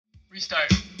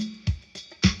Restart.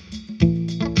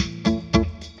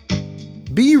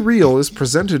 Be Real is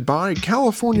presented by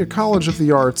California College of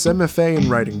the Arts MFA in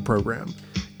Writing program.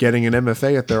 Getting an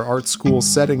MFA at their art school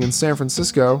setting in San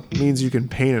Francisco means you can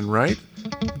paint and write,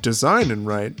 design and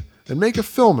write, and make a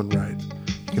film and write.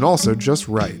 You can also just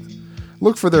write.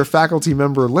 Look for their faculty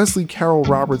member Leslie Carroll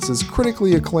Roberts'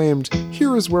 critically acclaimed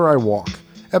Here Is Where I Walk,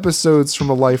 Episodes from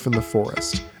a Life in the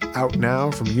Forest, out now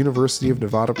from University of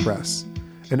Nevada Press,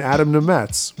 and Adam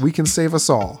Nemetz, We Can Save Us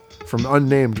All, from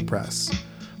Unnamed Press.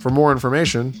 For more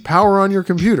information, power on your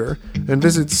computer and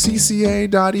visit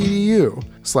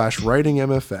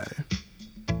cca.edu/writingmfa.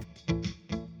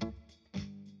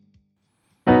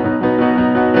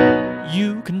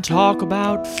 You can talk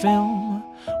about film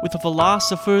with a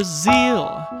philosopher's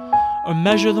zeal, or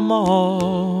measure them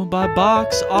all by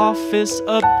box office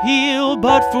appeal.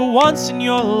 But for once in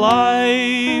your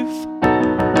life,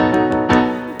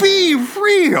 Be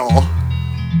real!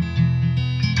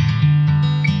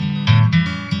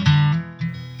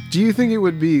 Do you think it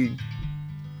would be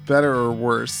better or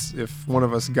worse if one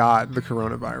of us got the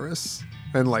coronavirus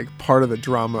and like part of the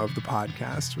drama of the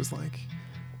podcast was like,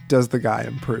 does the guy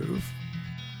improve?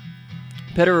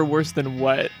 better or worse than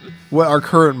what? What our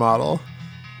current model?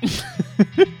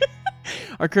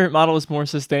 Our current model is more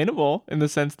sustainable in the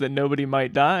sense that nobody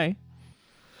might die.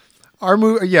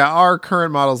 Our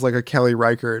current model is like a Kelly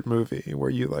Reichardt movie where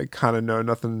you like kind of know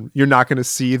nothing. You're not going to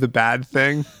see the bad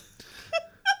thing.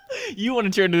 You want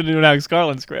to turn it into an Alex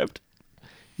Garland script.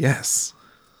 Yes.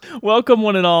 Welcome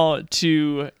one and all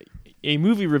to a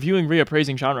movie reviewing,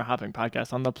 reappraising, genre hopping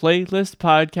podcast on the Playlist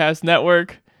Podcast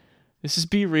Network. This is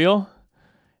Be Real.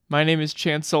 My name is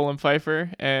Chance Solon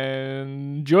Pfeiffer,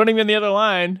 and joining me on the other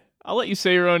line, I'll let you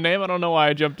say your own name. I don't know why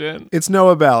I jumped in. It's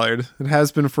Noah Ballard. It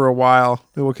has been for a while.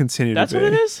 It will continue to be. That's what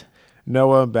it is?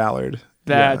 Noah Ballard.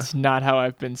 That's not how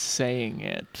I've been saying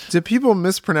it. Do people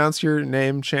mispronounce your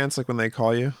name, Chance, like when they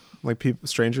call you? Like people,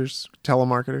 strangers,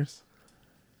 telemarketers?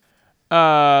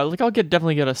 I'll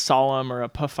definitely get a Solemn or a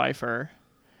Pfeiffer.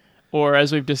 Or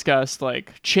as we've discussed,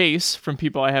 like Chase from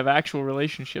people I have actual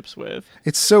relationships with.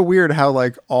 It's so weird how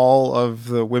like all of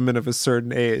the women of a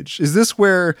certain age. Is this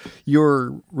where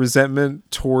your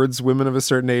resentment towards women of a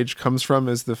certain age comes from,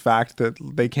 is the fact that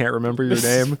they can't remember your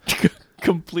name?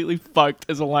 Completely fucked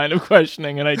as a line of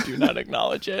questioning, and I do not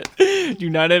acknowledge it. Do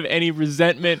not have any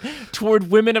resentment toward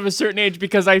women of a certain age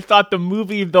because I thought the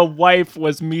movie The Wife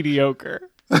was mediocre.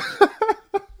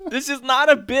 This is not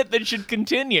a bit that should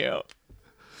continue.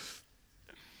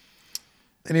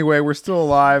 Anyway, we're still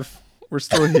alive. We're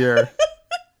still here.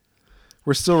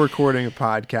 We're still recording a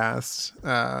podcast.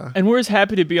 And we're as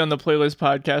happy to be on the Playlist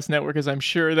Podcast Network as I'm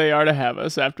sure they are to have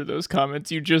us after those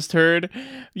comments you just heard.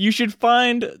 You should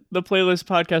find the Playlist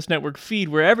Podcast Network feed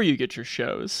wherever you get your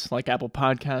shows, like Apple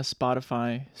Podcasts,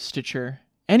 Spotify, Stitcher,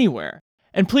 anywhere.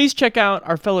 And please check out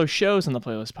our fellow shows on the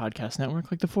Playlist Podcast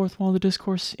Network, like The Fourth Wall of the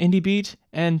Discourse, Indie Beat,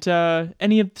 and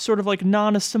any of sort of like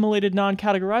non-assimilated,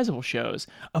 non-categorizable shows,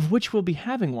 of which we'll be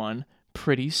having one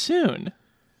pretty soon.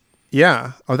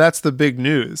 Yeah. Oh, that's the big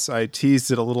news. I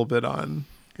teased it a little bit on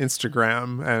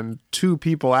Instagram, and 2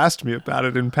 people asked me about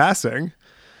it in passing.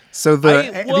 So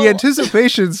the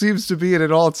anticipation seems to be at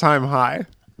an all-time high.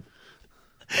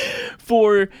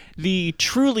 For the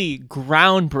truly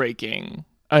groundbreaking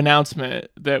announcement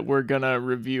that we're gonna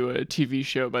review a TV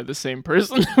show by the same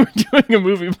person that we're doing a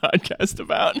movie podcast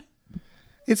about.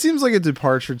 It seems like a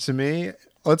departure to me.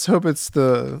 Let's hope it's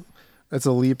a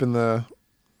leap in the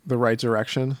right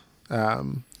direction.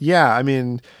 I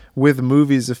mean, with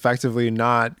movies effectively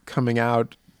not coming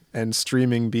out and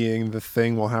streaming being the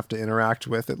thing we'll have to interact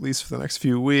with at least for the next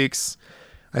few weeks,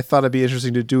 I thought it'd be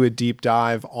interesting to do a deep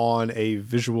dive on a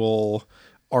visual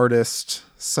artist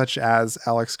such as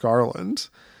Alex Garland.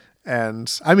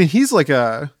 And I mean, he's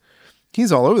all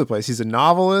over the place. He's a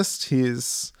novelist,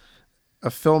 he's a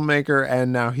filmmaker,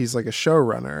 and now he's like a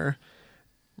showrunner.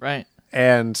 Right.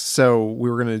 And so we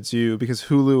were going to do, because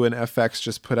Hulu and FX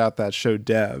just put out that show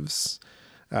Devs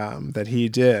that he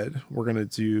did, we're going to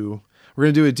do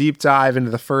a deep dive into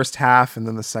the first half and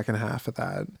then the second half of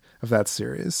that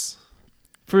series.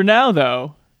 For now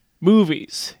though,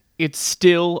 movies. It's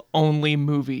still only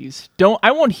movies.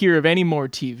 I won't hear of any more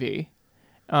TV.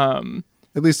 At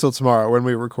least till tomorrow when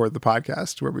we record the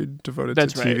podcast where we devote it to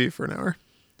TV for an hour.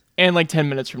 And like 10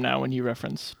 minutes from now when you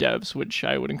reference Devs, which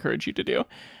I would encourage you to do.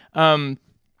 But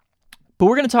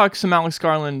we're going to talk some Alex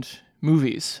Garland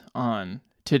movies on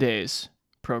today's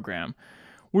program.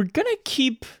 We're going to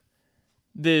keep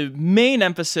the main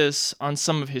emphasis on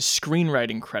some of his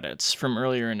screenwriting credits from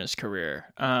earlier in his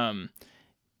career.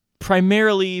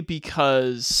 Primarily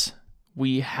because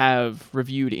we have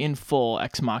reviewed in full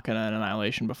Ex Machina and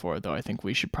Annihilation before, though I think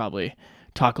we should probably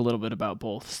talk a little bit about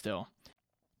both still.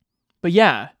 But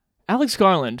yeah, Alex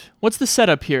Garland, what's the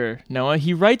setup here, Noah?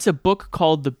 He writes a book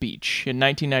called The Beach in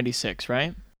 1996,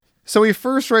 right? So he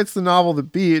first writes the novel The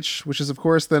Beach, which is, of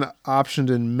course, then optioned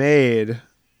and made.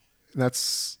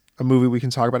 That's a movie we can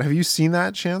talk about. Have you seen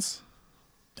that, Chance?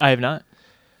 I have not.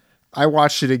 I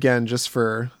watched it again just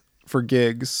for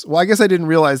gigs. Well, I guess I didn't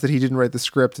realize that he didn't write the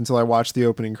script until I watched the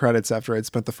opening credits after I'd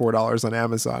spent the $4 on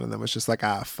Amazon, and then was just like,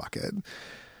 fuck it.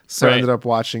 So I ended up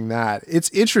watching that. It's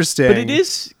interesting. But it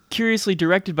is curiously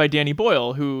directed by Danny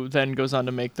Boyle, who then goes on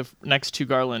to make the next 2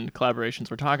 Garland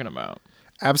collaborations we're talking about.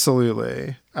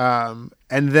 Absolutely. And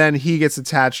then he gets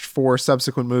attached for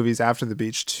subsequent movies after The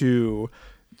Beach to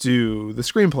do the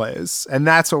screenplays. And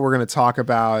that's what we're going to talk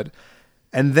about.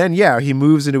 And then, he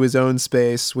moves into his own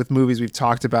space with movies we've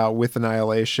talked about, with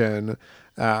Annihilation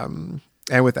and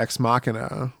with Ex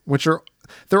Machina, which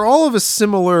they're all of a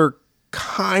similar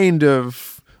kind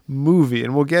of movie.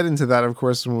 And we'll get into that, of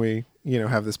course, when we,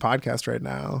 have this podcast right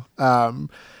now.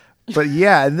 But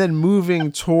and then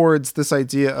moving towards this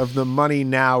idea of the money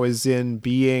now is in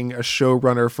being a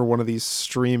showrunner for one of these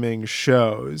streaming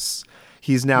shows.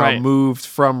 He's now moved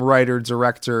from writer,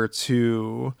 director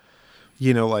to,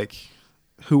 like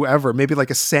whoever, maybe like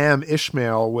a Sam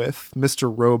Ishmael with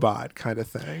Mr. Robot kind of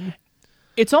thing.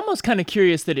 It's almost kind of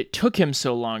curious that it took him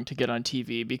so long to get on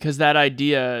TV, because that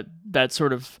idea, that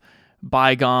sort of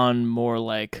bygone, more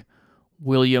like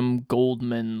William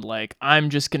Goldman, like, I'm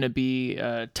just going to be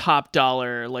a top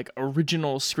dollar, like,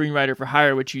 original screenwriter for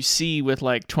hire, which you see with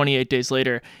like 28 Days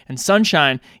Later and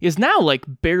Sunshine, is now like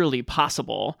barely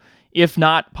possible, if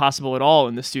not possible at all,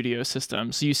 in the studio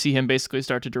system. So you see him basically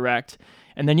start to direct.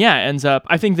 And then, ends up,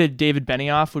 I think that David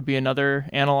Benioff would be another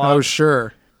analog. Oh,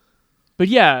 sure. But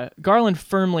Garland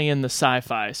firmly in the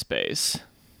sci-fi space.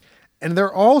 And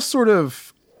they're all sort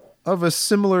of a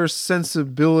similar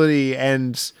sensibility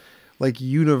and like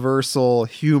universal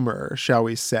humor, shall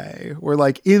we say. Where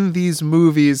like in these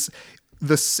movies,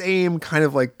 the same kind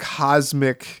of like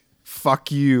cosmic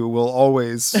fuck you will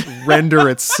always render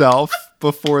itself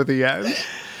before the end.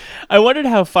 I wondered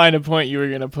how fine a point you were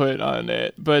going to put on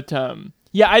it. But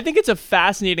I think it's a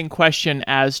fascinating question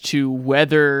as to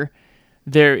whether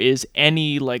there is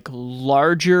any like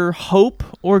larger hope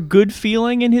or good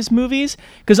feeling in his movies.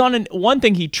 Because one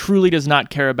thing he truly does not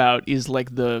care about is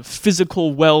like the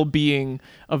physical well-being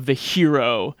of the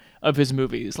hero of his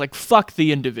movies. Like, fuck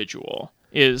the individual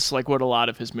is like what a lot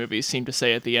of his movies seem to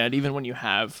say at the end, even when you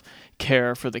have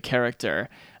care for the character.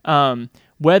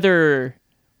 Whether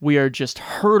we are just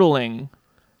hurtling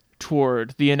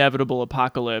toward the inevitable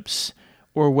apocalypse,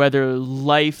 or whether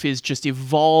life is just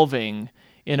evolving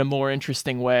in a more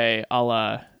interesting way, a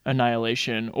la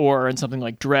Annihilation, or in something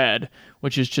like Dread,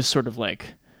 which is just sort of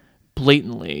like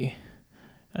blatantly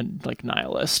and like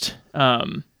nihilist.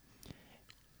 But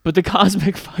the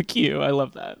cosmic fuck you, I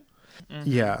love that.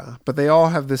 Yeah, but they all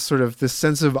have this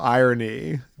sense of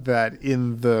irony that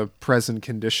in the present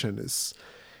condition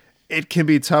it can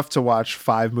be tough to watch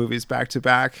 5 movies back to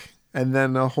back and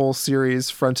then a whole series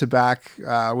front to back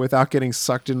without getting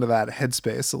sucked into that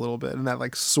headspace a little bit and that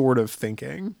like sort of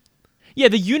thinking. Yeah,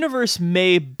 the universe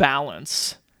may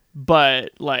balance,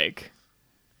 but like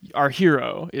our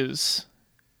hero is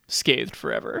scathed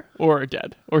forever, or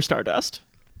dead, or stardust.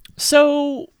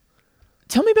 So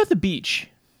tell me about The Beach.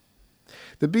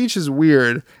 The Beach is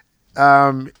weird.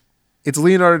 It's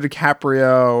Leonardo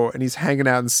DiCaprio, and he's hanging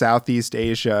out in Southeast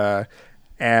Asia,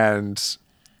 and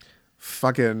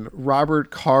fucking Robert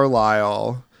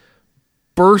Carlyle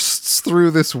bursts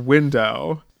through this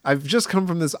window. I've just come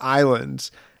from this island,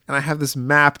 and I have this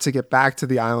map to get back to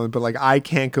the island, but like I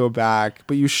can't go back.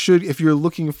 But you should, if you're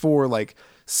looking for like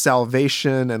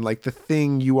salvation and like the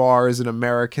thing you are as an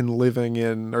American living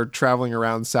in or traveling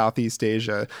around Southeast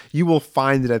Asia, you will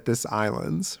find it at this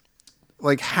island.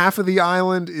 Like half of the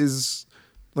island is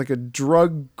like a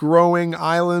drug growing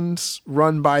island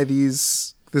run by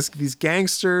these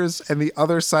gangsters, and the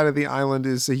other side of the island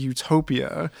is a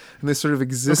utopia, and they sort of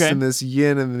exist in this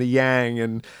yin and the yang.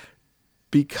 And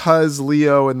because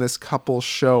Leo and this couple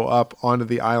show up onto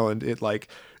the island, it like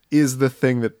is the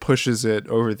thing that pushes it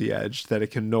over the edge that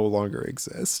it can no longer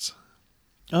exist.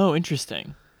 Oh,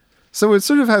 interesting. So it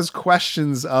sort of has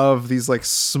questions of these like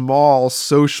small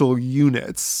social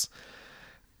units.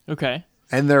 Okay.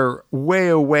 And they're way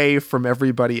away from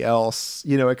everybody else.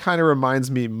 You know, it kind of reminds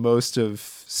me most of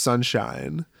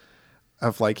Sunshine,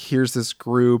 of like, here's this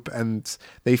group and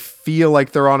they feel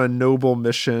like they're on a noble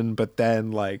mission, but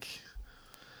then like,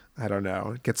 I don't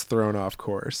know, it gets thrown off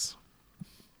course.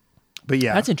 But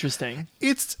yeah, That's interesting.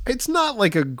 it's not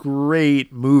like a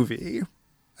great movie.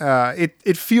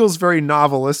 It feels very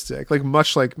novelistic, like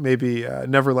much like maybe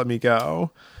Never Let Me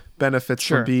Go benefits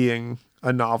Sure. from being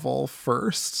a novel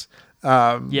first.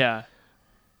 Yeah.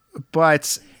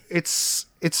 But it's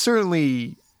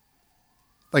certainly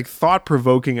like thought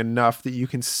provoking enough that you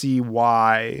can see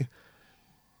why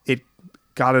it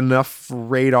got enough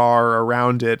radar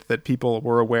around it that people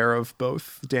were aware of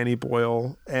both Danny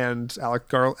Boyle and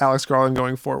Alex Garland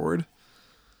going forward.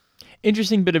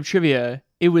 Interesting bit of trivia.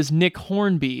 It was Nick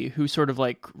Hornby who sort of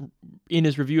like in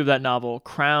his review of that novel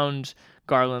crowned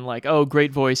Garland like, oh,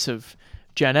 great voice of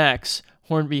Gen X.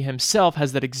 Hornby himself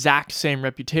has that exact same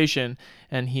reputation,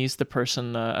 and he's the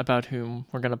person about whom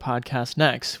we're going to podcast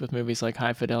next with movies like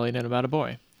High Fidelity and About a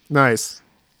Boy. Nice.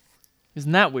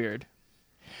 Isn't that weird?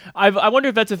 I wonder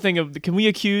if that's a thing of, can we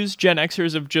accuse Gen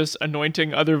Xers of just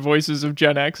anointing other voices of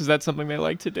Gen X? Is that something they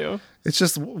like to do? It's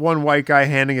just one white guy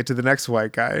handing it to the next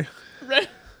white guy.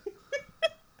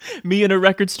 Me in a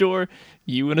record store,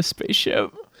 you in a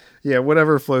spaceship. Yeah,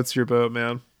 whatever floats your boat,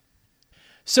 man.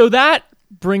 So that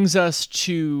brings us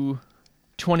to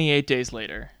 28 Days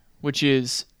Later, which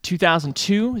is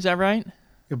 2002, is that right?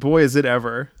 Boy, is it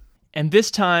ever. And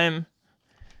this time,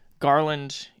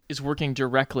 Garland is working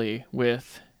directly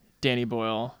with Danny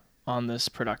Boyle on this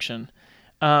production.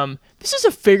 This is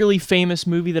a fairly famous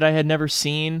movie that I had never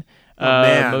seen,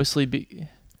 man.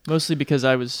 mostly because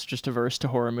I was just averse to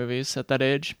horror movies at that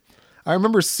age. I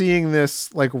remember seeing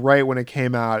this like right when it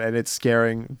came out, and it's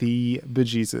scaring the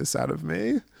bejesus out of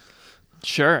me.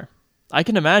 Sure, I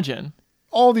can imagine.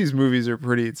 All these movies are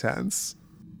pretty intense.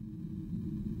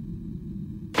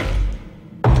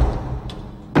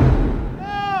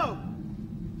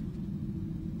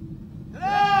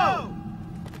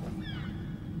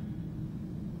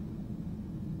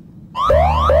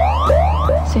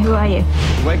 So who are you?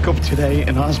 Wake up today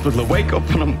in hospital. I wake up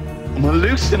and I'm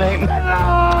hallucinating.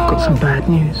 I've got some bad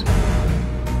news.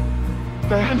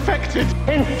 They're infected.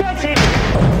 Infected!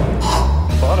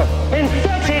 Father.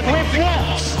 Infected with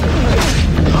what?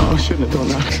 Oh, I shouldn't have done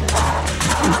that.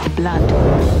 It's the blood.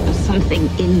 There's something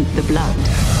in the blood.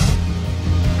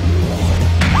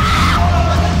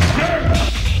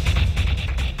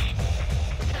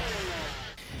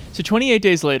 So 28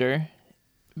 Days Later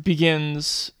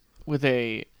begins with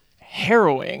a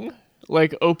harrowing,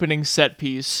 like, opening set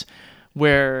piece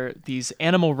where these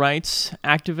animal rights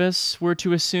activists were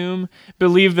to assume,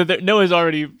 believe that Noah's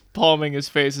already palming his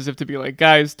face as if to be like,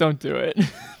 guys, don't do it.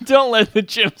 Don't let the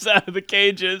chimps out of the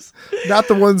cages. Not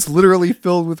the ones literally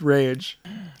filled with rage.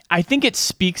 I think it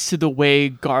speaks to the way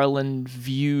Garland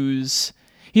views...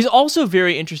 He's also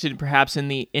very interested, perhaps, in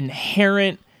the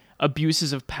inherent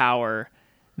abuses of power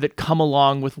that come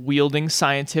along with wielding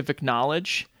scientific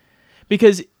knowledge.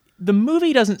 Because the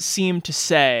movie doesn't seem to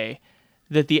say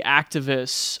that the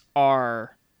activists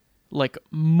are, like,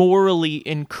 morally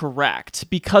incorrect.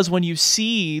 Because when you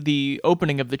see the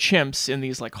opening of the chimps in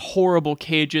these, like, horrible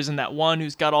cages, and that one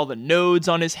who's got all the nodes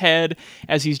on his head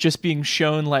as he's just being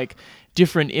shown, like,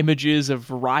 different images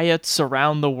of riots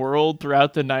around the world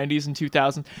throughout the 90s and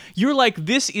 2000s, you're like,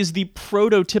 this is the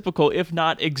prototypical, if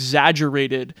not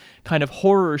exaggerated, kind of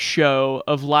horror show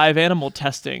of live animal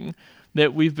testing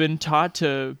that we've been taught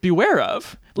to beware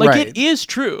of. Like, Right. It is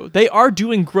true. They are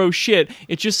doing gross shit.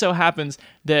 It just so happens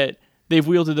that they've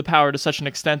wielded the power to such an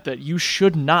extent that you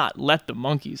should not let the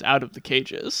monkeys out of the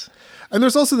cages. And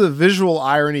there's also the visual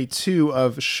irony, too,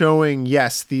 of showing,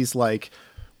 yes, these, like,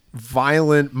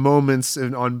 violent moments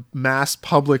on mass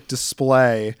public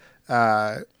display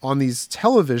on these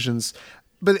televisions.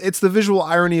 But it's the visual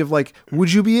irony of, like,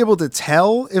 would you be able to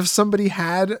tell if somebody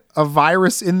had a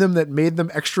virus in them that made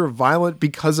them extra violent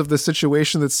because of the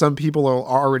situation that some people are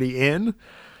already in?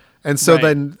 And so Right.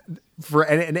 then for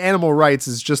and animal rights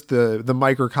is just the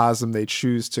microcosm they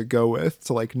choose to go with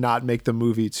to, like, not make the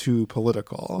movie too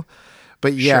political.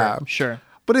 But yeah. Sure.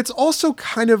 But it's also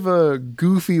kind of a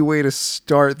goofy way to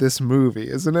start this movie,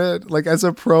 isn't it? Like, as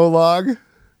a prologue.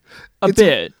 A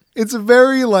bit. It's a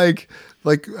very like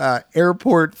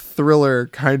airport thriller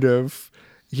kind of,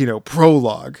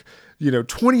 prologue.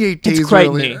 28 days It's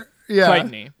Crichton-y. earlier. Yeah.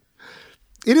 Crichton-y.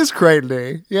 It is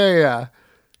Crichton-y. Yeah.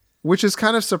 Which is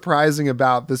kind of surprising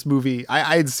about this movie.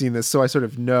 I had seen this, so I sort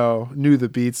of knew the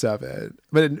beats of it.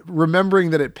 But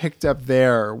remembering that it picked up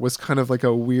there was kind of like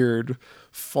a weird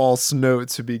false note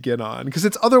to begin on. Because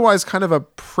it's otherwise kind of a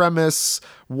premise,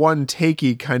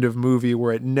 one-takey kind of movie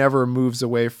where it never moves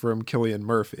away from Cillian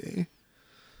Murphy.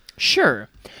 Sure.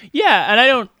 Yeah,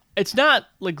 and It's not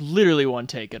like literally one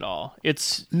take at all.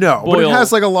 It's No, but it Boyle-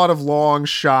 has like a lot of long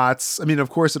shots. I mean, of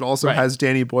course, it also Right. has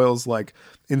Danny Boyle's like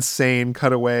insane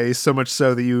cutaways, so much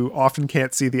so that you often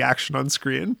can't see the action on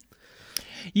screen.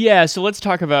 Yeah, so let's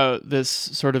talk about this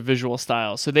sort of visual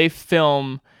style. So they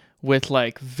film with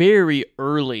like very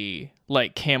early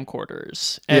like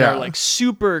camcorders and Yeah. are like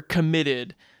super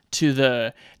committed to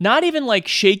the not even like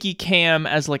shaky cam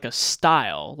as like a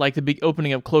style, like the big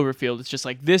opening of Cloverfield. It's just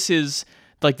like this is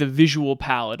like the visual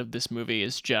palette of this movie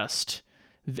is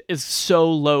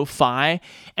so lo-fi.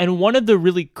 And one of the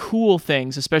really cool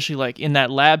things, especially like in that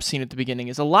lab scene at the beginning,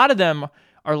 is a lot of them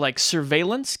are like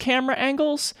surveillance camera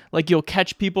angles. Like you'll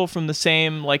catch people from the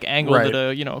same like angle Right.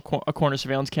 that a corner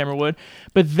surveillance camera would.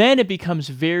 But then it becomes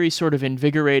very sort of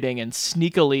invigorating and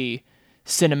sneakily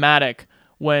cinematic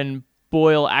when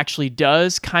Boyle actually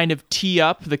does kind of tee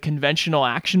up the conventional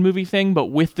action movie thing, but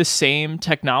with the same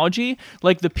technology.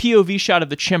 Like the POV shot of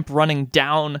the chimp running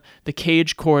down the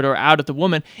cage corridor out at the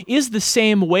woman is the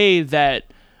same way that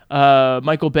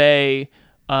Michael Bay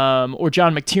or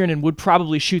John McTiernan would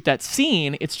probably shoot that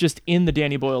scene. It's just in the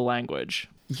Danny Boyle language.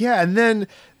 Yeah, and then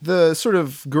the sort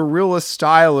of guerrilla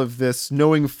style of this,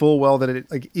 knowing full well that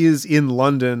it like is in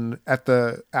London at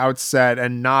the outset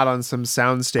and not on some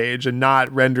soundstage and not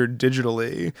rendered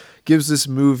digitally, gives this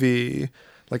movie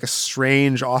like a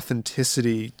strange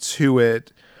authenticity to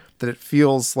it that it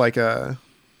feels like a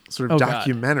sort of Oh, God.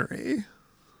 documentary.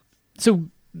 So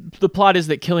the plot is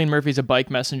that Cillian Murphy's a bike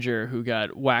messenger who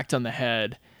got whacked on the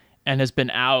head and has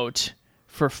been out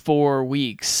for 4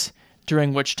 weeks,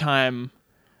 during which time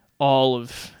all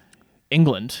of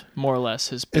England, more or less,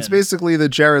 has been... It's basically the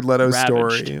Jared Leto ravaged.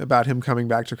 story about him coming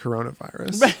back to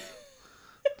coronavirus.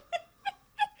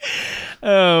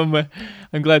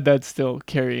 I'm glad that's still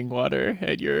carrying water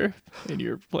at your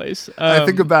place. I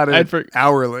think about it I'd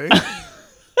hourly.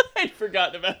 I'd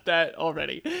forgotten about that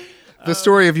already. The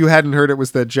story, if you hadn't heard it, was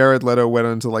that Jared Leto went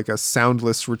into like a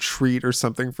soundless retreat or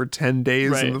something for 10 days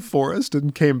in Right. the forest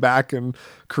and came back, and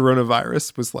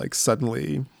coronavirus was like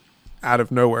suddenly out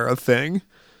of nowhere a thing.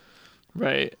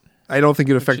 Right. I don't think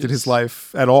it affected his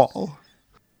life at all.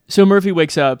 So Murphy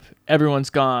wakes up, everyone's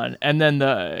gone, and then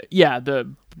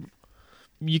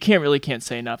you can't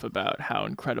say enough about how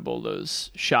incredible those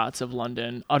shots of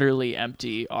London utterly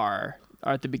empty are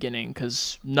at the beginning,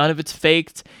 because none of it's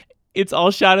faked. It's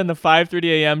all shot in the 5:30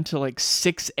 a.m. to like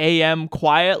 6 a.m.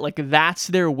 quiet. Like that's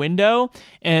their window.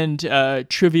 And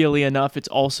trivially enough, it's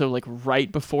also like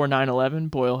right before 9/11.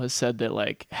 Boyle has said that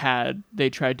like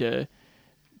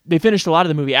they finished a lot of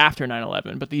the movie after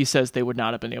 9/11, but he says they would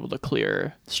not have been able to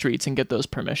clear streets and get those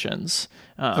permissions.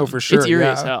 For sure, It's eerie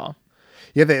yeah. as hell.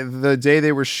 Yeah, the day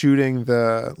they were shooting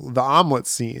the omelet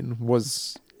scene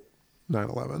was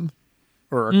 9/11,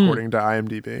 or according to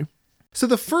IMDb. So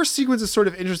the first sequence is sort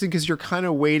of interesting because you're kind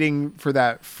of waiting for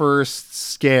that first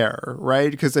scare,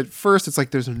 right? Because at first it's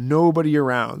like there's nobody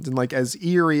around, and like as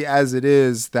eerie as it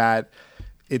is that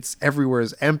it's everywhere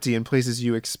is empty and places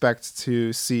you expect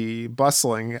to see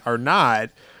bustling are not,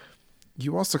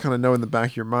 you also kind of know in the back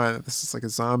of your mind that this is like a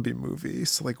zombie movie.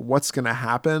 So like what's going to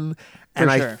happen?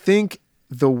 And sure. I think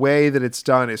the way that it's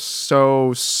done is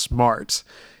so smart.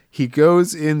 He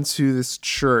goes into this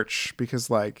church because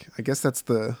like, I guess that's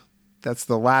the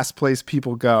last place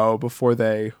people go before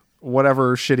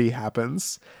whatever shitty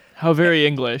happens. How very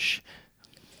English.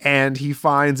 And he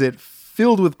finds it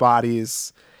filled with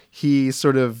bodies. He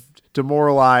sort of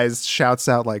demoralized shouts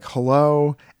out like,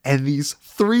 hello. And these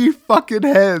 3 fucking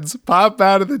heads pop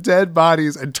out of the dead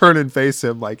bodies and turn and face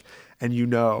him like, and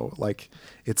like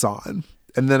it's on.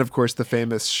 And then of course the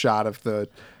famous shot of the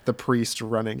priest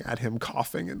running at him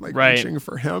coughing and like Right. reaching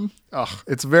for him.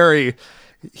 It's very,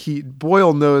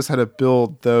 Boyle knows how to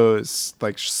build those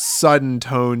like sudden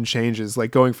tone changes,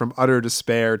 like going from utter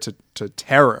despair to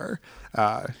terror.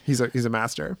 He's a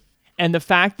master. And the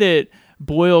fact that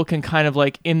Boyle can kind of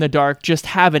like in the dark just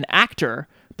have an actor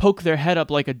poke their head up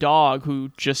like a dog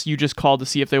who you just called to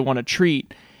see if they want a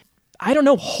treat. I don't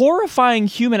know, horrifying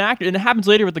human actor. And it happens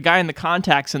later with the guy in the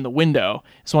contacts in the window.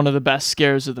 It's one of the best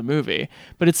scares of the movie.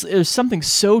 But there's something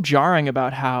so jarring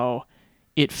about how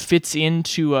it fits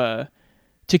into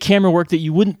to camera work that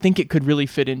you wouldn't think it could really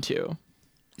fit into.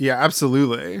 Yeah,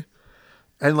 absolutely.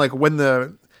 And like when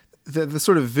the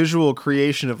sort of visual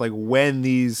creation of like when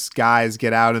these guys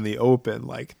get out in the open,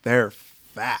 like they're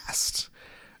fast.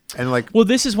 And like, Well,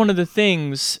 this is one of the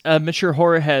things mature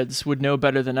horror heads would know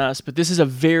better than us, but this is a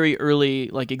very early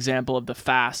like example of the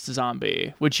fast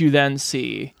zombie, which you then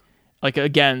see like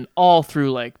again all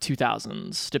through like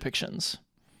 2000s depictions.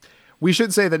 we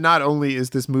should say that not only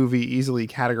is this movie easily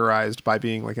categorized by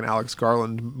being like an Alex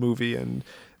Garland movie and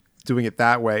doing it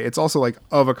that way. It's also like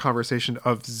of a conversation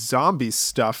of zombie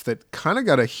stuff that kind of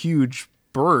got a huge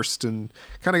burst and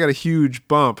kind of got a huge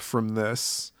bump from the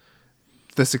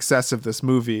success of this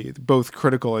movie, both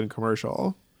critical and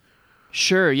commercial.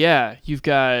 Sure, yeah. You've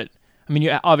got, I mean,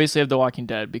 you obviously have The Walking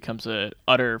Dead becomes a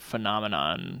utter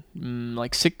phenomenon,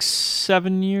 like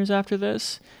 6-7 years after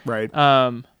this. Right.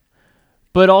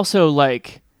 But also,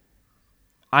 like,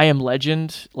 I Am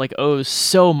Legend, like, owes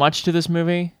so much to this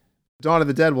movie. Dawn of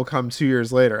the Dead will come 2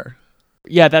 years later.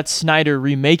 Yeah, that's Snyder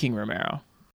remaking Romero.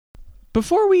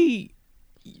 Before we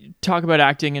talk about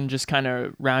acting and just kind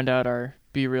of round out our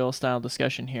Be Real style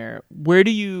discussion here, where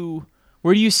do you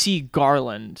see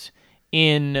Garland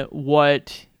in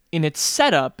what in its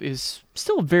setup is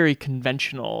still a very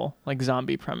conventional like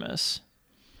zombie premise?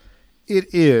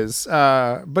 It is,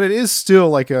 but it is still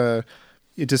like a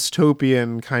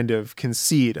dystopian kind of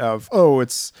conceit of,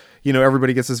 it's,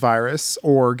 everybody gets this virus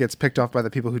or gets picked off by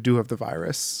the people who do have the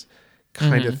virus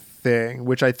kind of thing,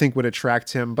 which I think would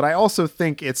attract him. But I also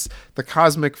think it's the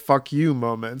cosmic fuck you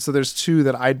moment. So there's two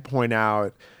that I'd point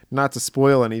out, not to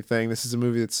spoil anything. This is a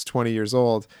movie that's 20 years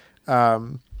old.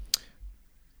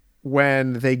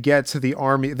 When they get to the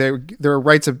army,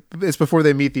 it's before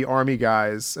they meet the army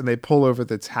guys and they pull over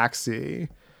the taxi,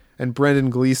 and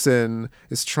Brendan Gleeson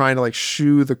is trying to like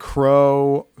shoo the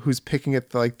crow who's picking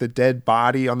at the dead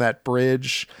body on that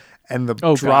bridge, and the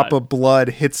drop of blood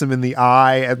hits him in the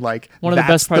eye, and like one of the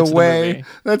best parts of the movie.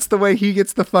 That's the way he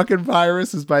gets the fucking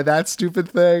virus, is by that stupid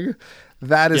thing.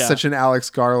 That is such an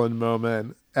Alex Garland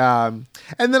moment. And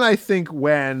then I think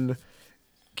when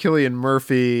Cillian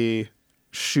Murphy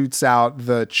shoots out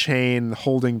the chain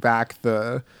holding back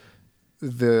the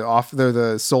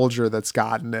soldier that's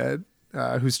gotten it,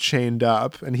 who's chained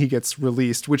up, and he gets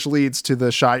released, which leads to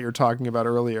the shot you're talking about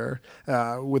earlier,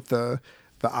 with the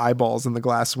eyeballs in the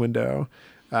glass window.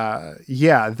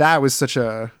 That was that's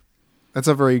a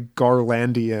very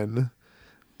Garlandian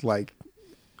like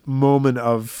moment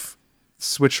of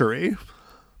switchery.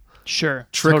 Sure.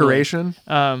 Trickeration.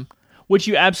 Totally. Which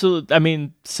you absolutely, I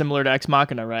mean, similar to Ex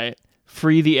Machina, right?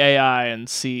 Free the AI and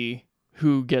see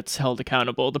who gets held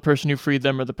accountable, the person who freed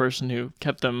them or the person who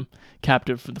kept them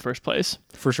captive in the first place.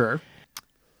 For sure.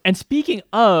 And speaking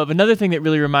of, another thing that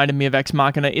really reminded me of Ex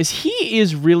Machina is he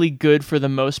is really good for the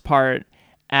most part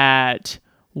at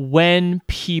when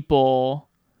people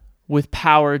with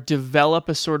power develop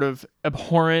a sort of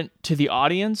abhorrent to the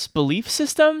audience belief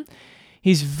system.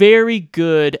 He's very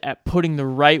good at putting the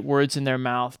right words in their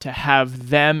mouth to have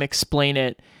them explain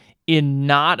it in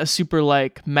not a super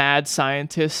like mad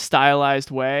scientist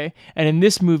stylized way. And in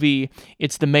this movie,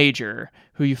 it's the Major,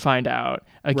 who you find out,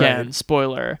 again, right.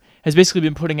 Spoiler, has basically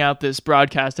been putting out this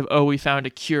broadcast of, we found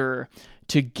a cure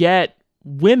to get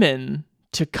women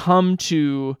to come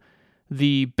to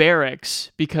the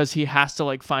barracks because he has to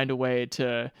like find a way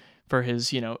for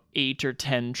his, 8 or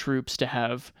 10 troops to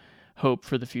have hope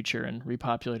for the future and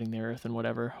repopulating the earth in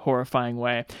whatever horrifying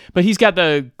way. But he's got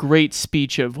the great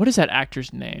speech of, what is that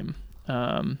actor's name?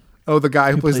 The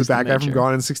guy who plays the bad guy from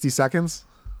Gone in 60 Seconds?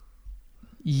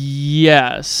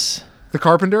 Yes. The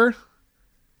Carpenter?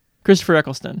 Christopher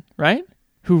Eccleston, right?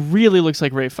 Who really looks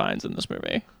like Ralph Fiennes in this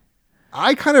movie.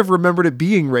 I kind of remembered it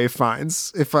being Ralph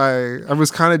Fiennes. I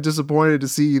was kind of disappointed to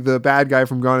see the bad guy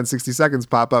from Gone in 60 Seconds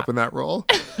pop up in that role.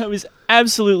 I was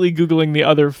absolutely Googling the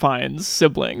other Fiennes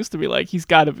siblings to be like, he's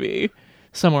got to be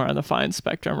somewhere on the Fiennes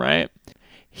spectrum, right?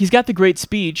 He's got the great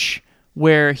speech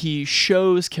where he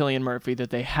shows Cillian Murphy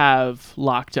that they have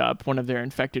locked up one of their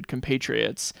infected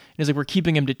compatriots. And he's like, we're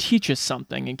keeping him to teach us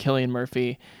something. And Cillian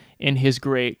Murphy, in his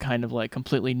great kind of like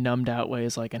completely numbed out way,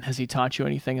 is like, and has he taught you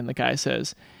anything? And the guy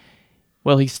says,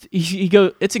 well, he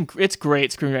goes, it's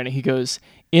great screenwriting. He goes,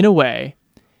 in a way,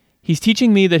 he's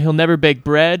teaching me that he'll never bake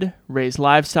bread, raise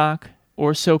livestock,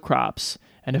 or sow crops,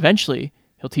 and eventually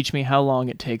he'll teach me how long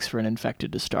it takes for an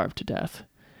infected to starve to death.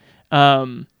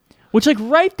 Which, like,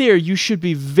 right there, you should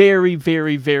be very,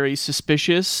 very, very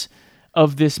suspicious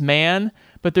of this man,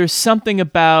 but there's something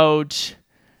about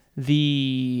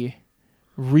the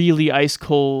really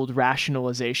ice-cold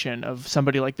rationalization of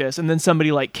somebody like this, and then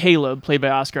somebody like Caleb, played by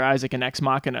Oscar Isaac in Ex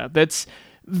Machina,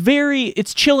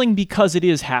 it's chilling because it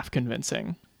is half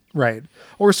convincing. Right.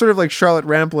 Or sort of like Charlotte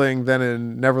Rampling then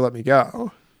in Never Let Me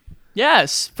Go.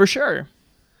 Yes, for sure.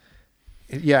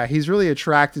 Yeah, he's really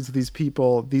attracted to these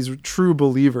people, these true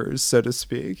believers, so to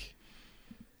speak.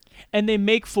 And they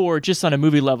make for, just on a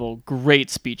movie level, great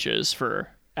speeches for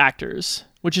actors,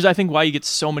 which is, I think, why you get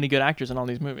so many good actors in all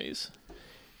these movies.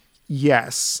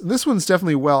 Yes. This one's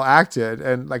definitely well acted.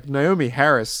 And like Naomi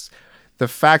Harris, the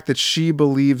fact that she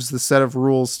believes the set of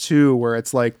rules too, where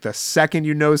it's like the second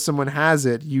you know someone has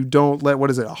it, you don't let,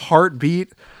 a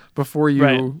heartbeat before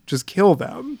you just kill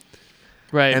them.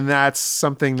 Right. And that's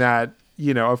something that,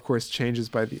 of course, changes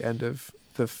by the end of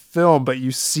the film, but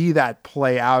you see that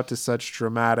play out to such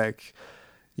dramatic,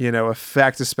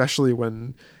 effect, especially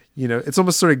when, it's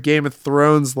almost sort of Game of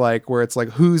Thrones like, where it's like,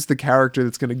 who's the character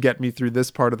that's going to get me through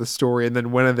this part of the story, and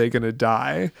then when are they going to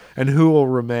die, and who will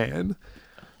remain?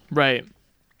 Right.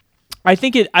 I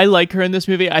like her in this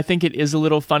movie. I think it is a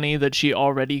little funny that she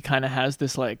already kind of has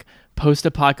this like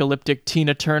post-apocalyptic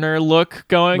Tina Turner look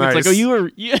going. Nice. It's like,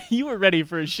 you were ready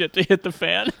for shit to hit the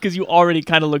fan because you already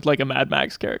kind of looked like a Mad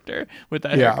Max character with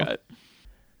that haircut.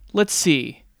 Let's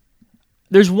see.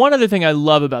 There's one other thing I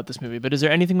love about this movie, but is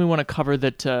there anything we want to cover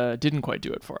that didn't quite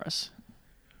do it for us?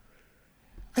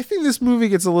 I think this movie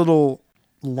gets a little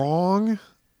long,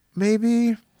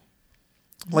 maybe.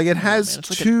 Like it has It's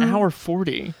like two an hour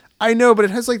 40. I know, but it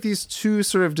has like these two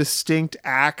sort of distinct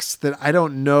acts that I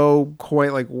don't know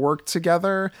quite like work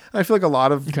together. And I feel like a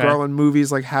lot of Garland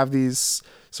movies like have these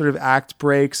sort of act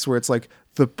breaks where it's like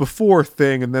the before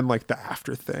thing and then like the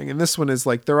after thing. And this one is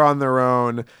like they're on their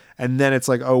own, and then it's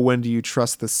like, oh, when do you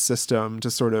trust the system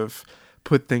to sort of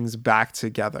put things back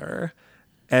together?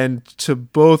 And to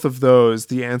both of those,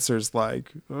 the answer is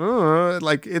like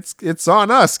it's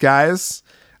on us, guys,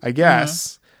 I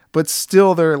guess. But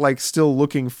still, they're like still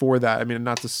looking for that. I mean,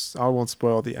 I won't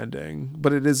spoil the ending,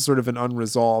 but it is sort of an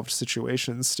unresolved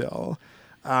situation still.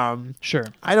 Sure.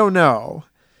 I don't know.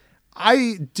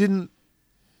 I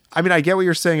get what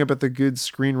you're saying about the good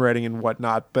screenwriting and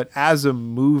whatnot, but as a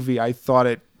movie, I thought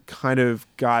it kind of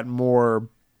got more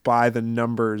by the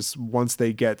numbers once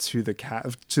they get to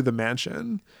the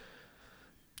mansion.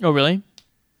 Oh, really?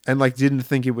 And like didn't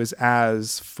think it was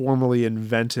as formally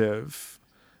inventive.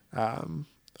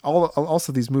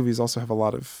 Also, these movies also have a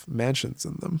lot of mansions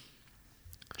in them.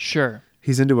 Sure.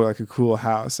 He's into like a cool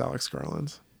house, Alex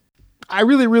Garland. I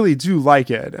really, really do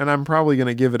like it, and I'm probably going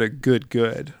to give it a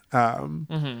good. I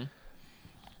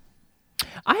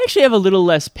actually have a little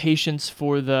less patience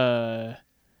for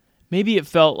maybe it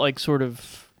felt like sort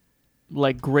of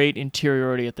like great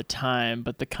interiority at the time,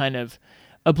 but the kind of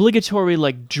obligatory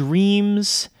like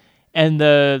dreams and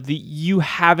the you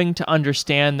having to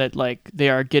understand that like they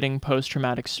are getting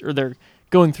post-traumatic or they're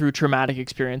going through traumatic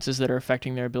experiences that are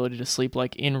affecting their ability to sleep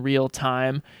like in real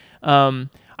time.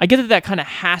 I get that kind of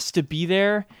has to be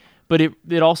there, but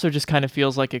it also just kind of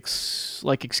feels like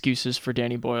excuses for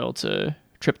Danny Boyle to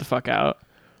trip the fuck out.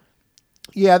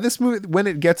 Yeah, this movie, when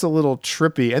it gets a little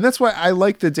trippy, and that's why I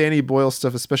like the Danny Boyle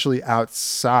stuff, especially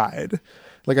outside.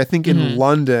 Like, I think in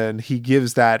London, he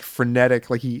gives that frenetic,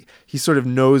 like he sort of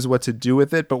knows what to do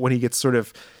with it. But when he gets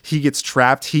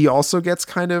trapped, he also gets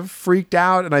kind of freaked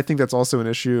out. And I think that's also an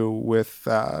issue with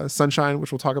Sunshine,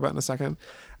 which we'll talk about in a second.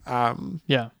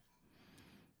 Yeah.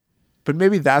 But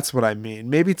maybe that's what I mean.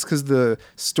 Maybe it's because the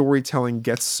storytelling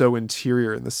gets so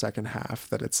interior in the second half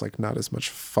that it's like not as much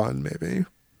fun, maybe.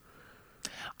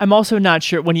 I'm also not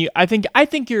sure I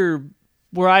think you're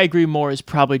where I agree more is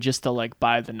probably just the like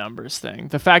by the numbers thing.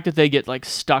 The fact that they get like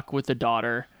stuck with the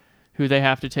daughter who they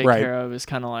have to take care of is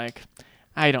kind of like,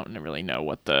 I don't really know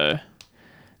what the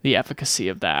efficacy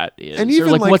of that is, and even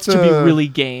or like what's to be really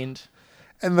gained.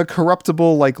 And the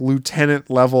corruptible like lieutenant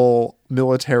level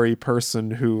military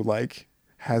person who like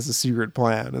has a secret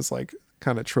plan is like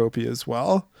kind of tropey as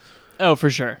well. Oh, for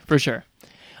sure.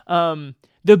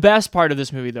 The best part of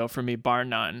this movie, though, for me, bar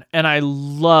none, and I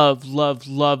love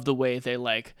the way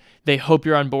they hope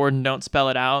you're on board and don't spell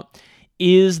it out,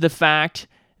 is the fact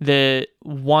that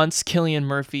once Cillian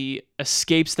Murphy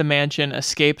escapes the mansion,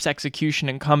 escapes execution,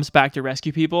 and comes back to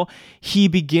rescue people, he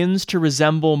begins to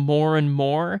resemble more and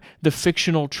more the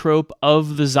fictional trope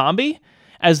of the zombie,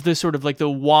 as the sort of like the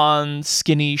wan,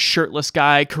 skinny, shirtless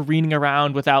guy careening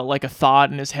around without like a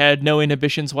thought in his head, no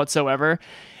inhibitions whatsoever.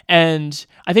 And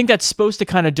I think that's supposed to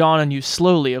kind of dawn on you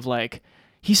slowly of like,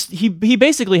 he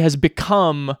basically has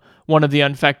become one of the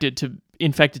infected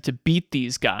to beat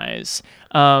these guys.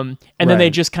 And then they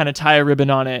just kind of tie a ribbon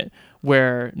on it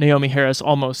where Naomi Harris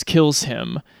almost kills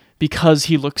him because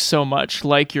he looks so much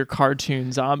like your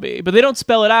cartoon zombie. But they don't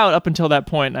spell it out up until that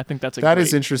point. And I think that's a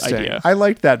great interesting idea. I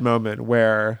liked that moment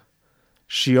where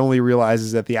she only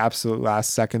realizes at the absolute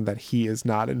last second that he is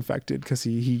not infected because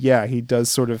he does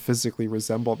sort of physically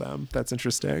resemble them. That's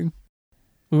interesting.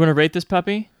 We want to rate this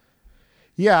puppy?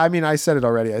 Yeah, I mean, I said it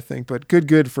already, I think, but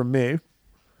good from me.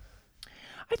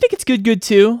 I think it's good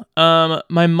too.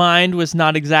 My mind was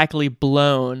not exactly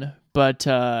blown, but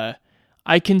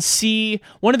I can see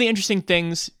one of the interesting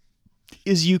things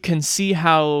is you can see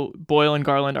how Boyle and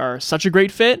Garland are such a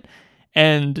great fit,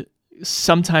 and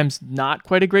sometimes not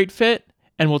quite a great fit.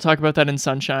 And we'll talk about that in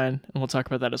Sunshine, and we'll talk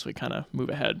about that as we kind of move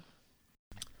ahead.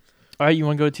 All right, you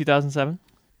want to go to 2007?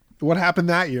 What happened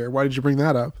that year? Why did you bring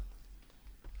that up?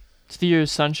 It's the year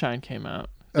Sunshine came out.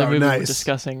 The Oh, movie we're nice.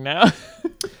 discussing now.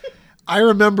 I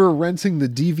remember renting the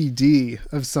DVD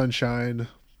of Sunshine.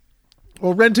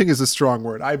 Well, renting is a strong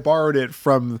word. I borrowed it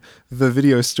from the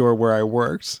video store where I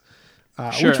worked,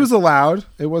 Sure. which was allowed.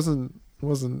 It wasn't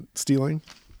stealing.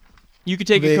 You could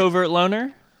take a covert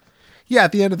loaner. Yeah,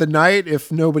 at the end of the night,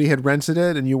 if nobody had rented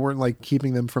it and you weren't like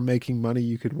keeping them from making money,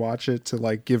 you could watch it to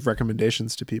like give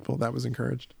recommendations to people. That was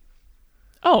encouraged.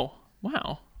 Oh,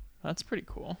 wow. That's pretty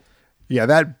cool. Yeah,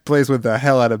 that place went the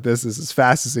hell out of business as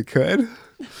fast as it could.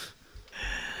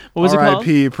 What was it called?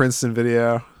 R.I.P. Princeton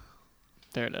Video.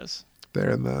 There it is. There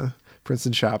in the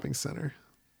Princeton Shopping Center.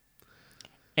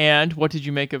 And what did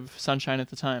you make of Sunshine at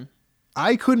the time?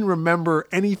 I couldn't remember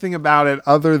anything about it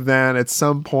other than at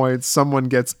some point someone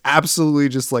gets absolutely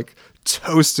just like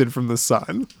toasted from the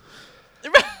sun.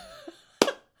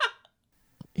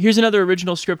 Here's another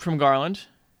original script from Garland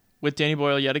with Danny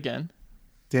Boyle yet again.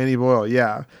 Danny Boyle,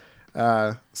 yeah.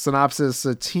 Synopsis: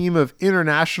 a team of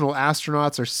international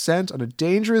astronauts are sent on a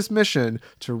dangerous mission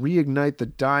to reignite the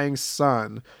dying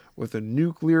sun with a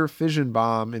nuclear fission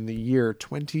bomb in the year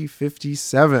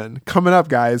 2057. Coming up,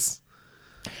 guys.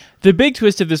 The big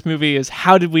twist of this movie is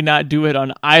how did we not do it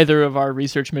on either of our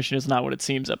Research Mission Is Not What It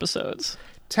Seems episodes?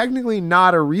 Technically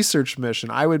not a research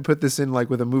mission. I would put this in like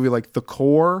with a movie like The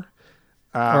Core.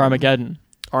 Or Armageddon.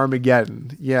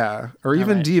 Armageddon, yeah. Or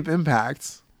even right. Deep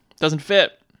Impact. Doesn't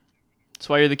fit. That's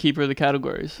why you're the keeper of the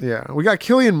categories. Yeah. We got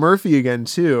Cillian Murphy again,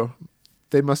 too.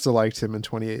 They must have liked him in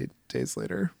 28 Days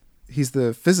Later. He's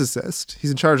the physicist. He's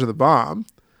in charge of the bomb.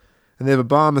 And they have a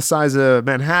bomb the size of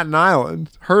Manhattan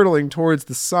Island hurtling towards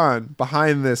the sun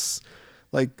behind this,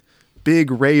 like,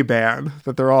 big Ray-Ban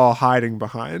that they're all hiding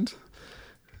behind.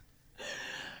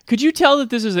 Could you tell that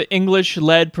this is an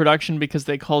English-led production because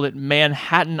they called it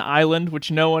Manhattan Island, which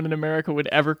no one in America would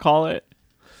ever call it?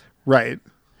 Right.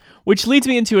 Which leads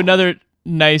me into another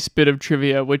nice bit of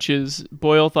trivia, which is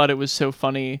Boyle thought it was so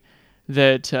funny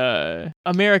that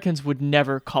Americans would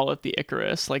never call it the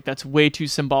Icarus. Like, that's way too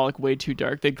symbolic, way too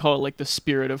dark. They'd call it, like, the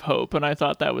Spirit of Hope, and I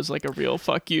thought that was, like, a real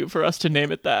fuck you for us to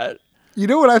name it that. You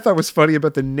know what I thought was funny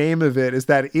about the name of it is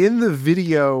that in the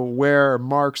video where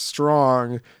Mark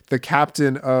Strong, the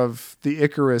captain of the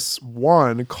Icarus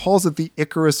 1, calls it the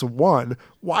Icarus 1,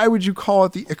 why would you call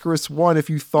it the Icarus 1 if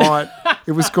you thought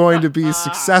it was going to be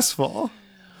successful?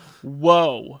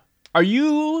 Whoa. Are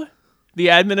you the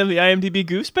admin of the IMDb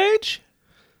Goose page?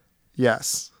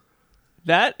 Yes.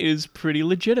 That is pretty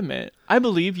legitimate. I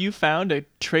believe you found a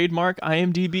trademark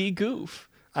IMDb goof.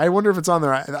 I wonder if it's on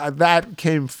there. That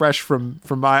came fresh from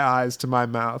my eyes to my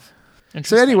mouth. So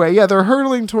Interesting. anyway, yeah, they're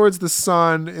hurtling towards the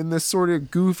sun in this sort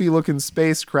of goofy looking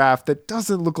spacecraft that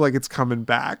doesn't look like it's coming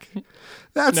back.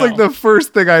 That's No. like the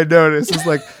first thing I noticed is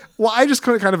like, well, I just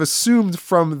kind of assumed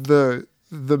from the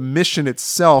mission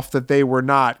itself that they were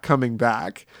not coming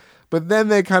back. But then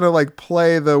they kind of like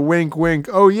play the wink, wink.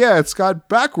 Oh yeah, it's got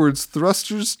backwards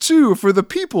thrusters too for the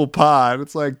people pod.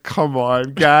 It's like, come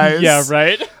on, guys. Yeah,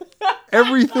 right?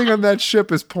 Everything on that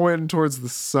ship is pointing towards the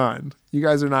sun. You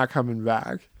guys are not coming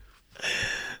back.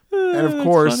 And of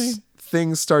course, funny.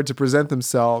 things start to present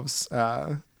themselves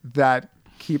that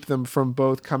keep them from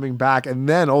both coming back and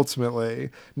then ultimately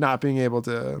not being able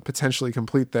to potentially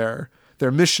complete their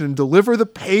mission and deliver the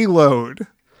payload.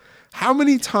 How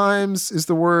many times is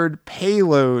the word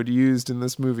payload used in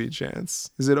this movie,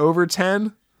 Chance? Is it over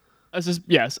 10?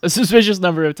 Yes, a suspicious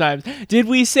number of times. Did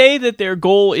we say that their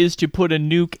goal is to put a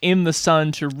nuke in the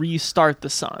sun to restart the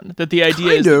sun? That the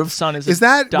idea is that the sun is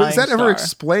that dying was that ever star?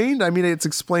 explained? I mean, it's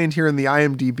explained here in the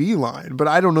IMDb line, but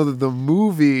I don't know that the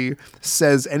movie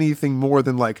says anything more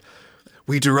than like,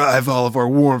 we derive all of our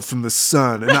warmth from the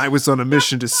sun, and I was on a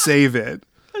mission to save it.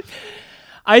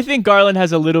 I think Garland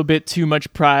has a little bit too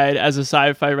much pride as a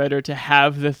sci-fi writer to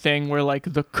have the thing where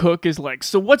like the cook is like,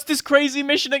 so what's this crazy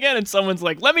mission again? And someone's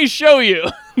like, let me show you.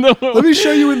 Let me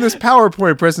show you in this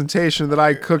PowerPoint presentation that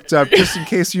I cooked up just in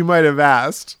case you might have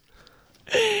asked.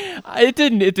 It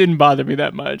didn't bother me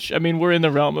that much. I mean, we're in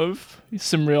the realm of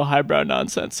some real highbrow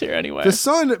nonsense here anyway. The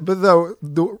sun, but though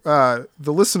the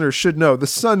listener should know, the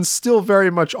sun's still very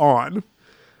much on.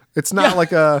 It's not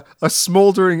like a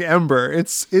smoldering ember.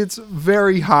 It's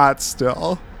very hot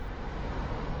still.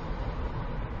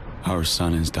 Our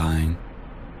sun is dying.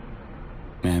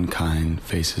 Mankind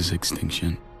faces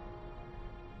extinction.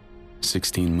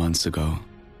 16 months ago,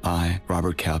 I,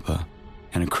 Robert Capa,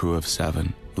 and a crew of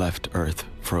 7 left Earth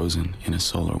frozen in a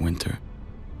solar winter.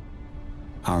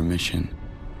 Our mission,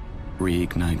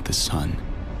 reignite the sun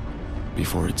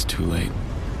before it's too late.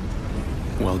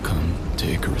 Welcome to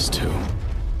Icarus 2.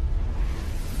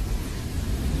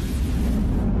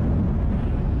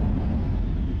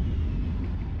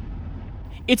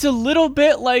 It's a little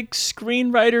bit like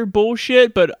screenwriter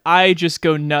bullshit, but I just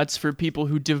go nuts for people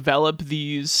who develop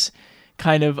these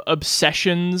kind of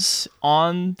obsessions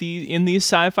in these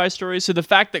sci-fi stories. So the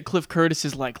fact that Cliff Curtis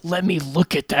is like, let me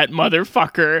look at that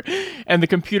motherfucker, and the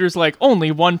computer's like,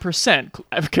 only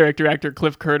 1%. Character actor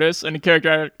Cliff Curtis, and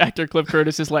character actor Cliff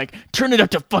Curtis is like, turn it up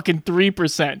to fucking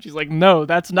 3%. She's like, no,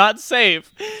 that's not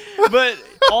safe. But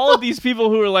all of these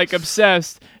people who are like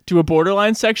obsessed to a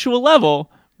borderline sexual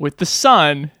level with the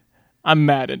sun, I'm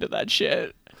mad into that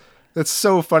shit. That's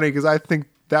so funny because I think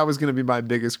that was going to be my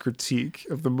biggest critique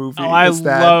of the movie. Oh, I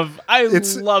love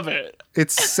it.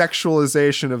 It's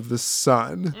sexualization of the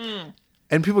sun.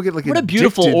 And people get like what a addicted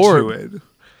beautiful orb. to it.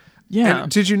 Yeah.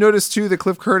 And did you notice too that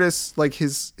Cliff Curtis, like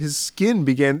his skin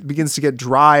begins to get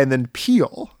dry and then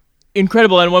peel?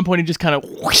 Incredible. At one point he just kind of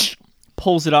whoosh,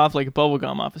 pulls it off like bubble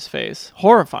gum off his face.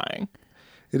 Horrifying.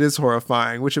 It is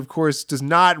horrifying, which of course does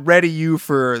not ready you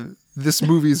for this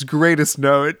movie's greatest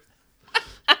note.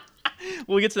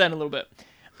 We'll get to that in a little bit.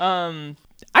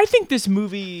 I think this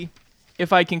movie,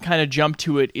 if I can kind of jump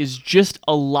to it, is just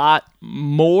a lot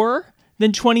more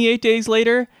than 28 Days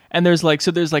Later. And there's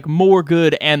more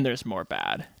good and there's more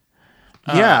bad.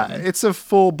 Yeah, it's a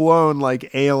full-blown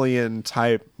like Alien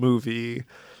type movie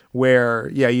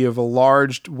where, yeah, you have a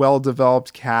large,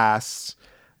 well-developed cast.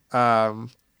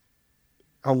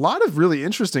 A lot of really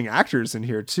interesting actors in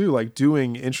here too, like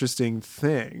doing interesting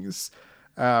things.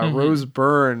 Rose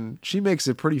Byrne, she makes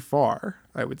it pretty far,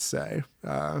 I would say.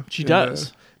 She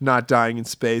does. Not dying in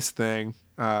space thing.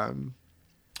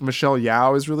 Michelle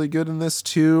Yeoh is really good in this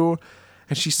too.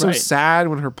 And she's so sad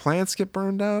when her plants get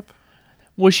burned up.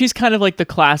 Well, she's kind of like the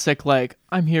classic, like,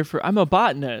 I'm a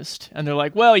botanist. And they're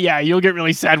like, well, yeah, you'll get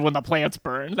really sad when the plants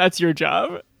burn. That's your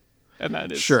job. And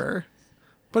that is... Sure.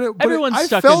 But everyone's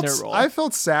stuck in their role. I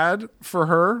felt sad for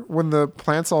her when the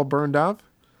plants all burned up.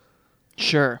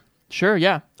 Sure,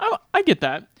 yeah. I get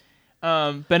that.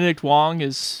 Benedict Wong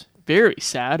is very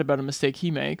sad about a mistake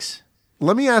he makes.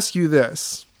 Let me ask you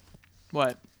this.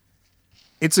 What?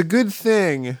 It's a good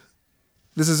thing.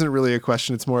 This isn't really a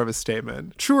question. It's more of a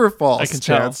statement. True or false, I can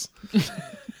Chance?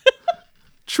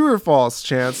 True or false,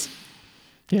 Chance?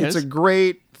 Yes. It's a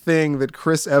great thing that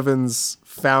Chris Evans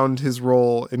found his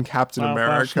role in Captain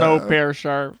America.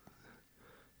 Snowpiercer. Is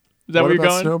that what where you're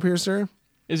about going? Snowpiercer?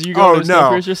 Is you going to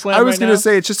Snowpiercer slam I was going to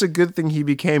say it's just a good thing he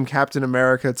became Captain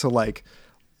America to like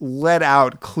let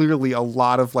out clearly a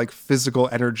lot of like physical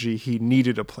energy he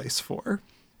needed a place for.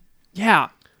 Yeah.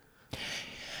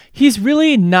 He's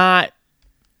really not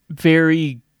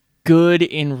very good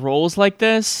in roles like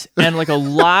this, and like a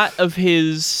lot of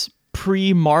his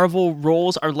pre-Marvel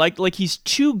roles are like he's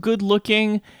too good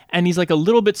looking and he's like a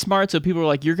little bit smart, so people are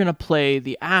like, you're gonna play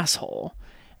the asshole.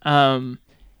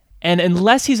 And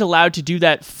unless he's allowed to do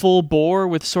that full bore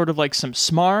with sort of like some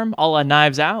smarm a la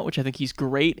Knives Out, which I think he's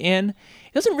great in,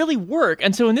 it doesn't really work.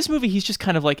 And so in this movie, he's just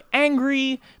kind of like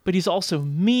angry, but he's also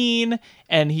mean,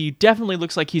 and he definitely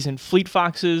looks like he's in Fleet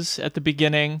Foxes at the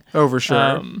beginning. Oh, for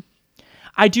sure.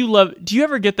 Do you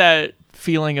ever get that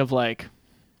feeling of like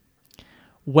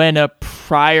when a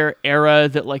prior era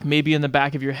that like maybe in the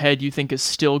back of your head you think is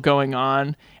still going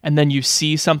on, and then you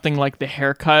see something like the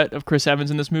haircut of Chris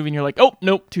Evans in this movie and you're like, oh,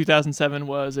 nope, 2007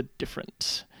 was a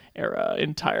different era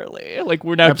entirely. Like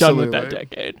we're now done with that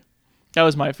decade. That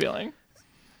was my feeling.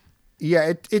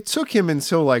 Yeah, it took him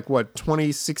until like,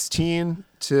 2016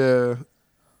 to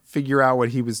figure out what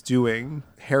he was doing,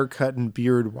 haircut and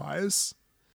beard-wise.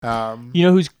 You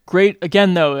know who's great,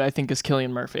 again, though, I think, is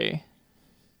Cillian Murphy.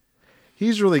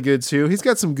 He's really good, too. He's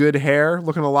got some good hair,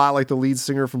 looking a lot like the lead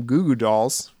singer from Goo Goo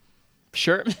Dolls.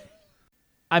 Sure.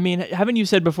 I mean, haven't you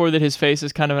said before that his face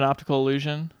is kind of an optical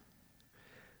illusion?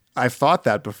 I've thought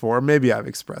that before. Maybe I've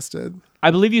expressed it.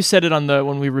 I believe you said it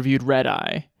when we reviewed Red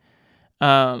Eye,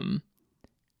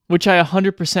 which I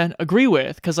 100% agree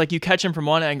with, because like you catch him from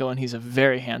one angle and he's a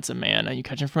very handsome man, and you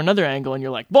catch him from another angle and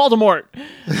you're like, Voldemort.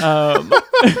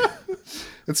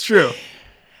 It's true.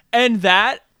 And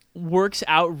that works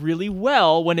out really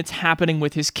well when it's happening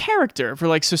with his character.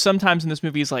 So sometimes in this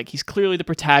movie he's clearly the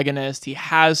protagonist. He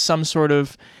has some sort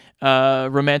of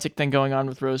romantic thing going on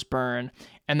with Rose Byrne,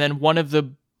 and then one of the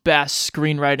best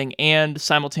screenwriting and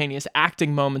simultaneous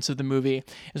acting moments of the movie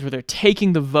is where they're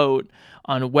taking the vote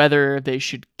on whether they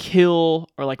should kill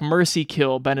or like mercy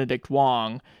kill Benedict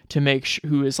Wong to make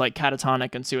who is like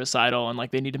catatonic and suicidal, and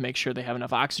like they need to make sure they have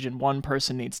enough oxygen. One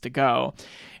person needs to go,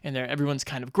 and everyone's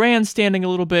kind of grandstanding a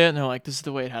little bit, and they're like, this is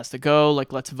the way it has to go,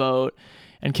 like let's vote.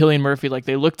 And Cillian Murphy, like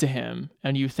they look to him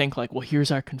and you think like, well, here's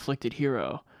our conflicted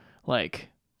hero, like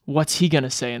what's he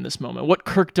gonna say in this moment? What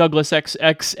Kirk Douglas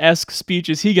esque speech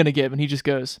is he gonna give? And he just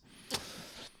goes,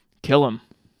 kill him.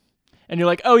 And you're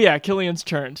like, oh yeah, Cillian's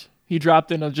turned. He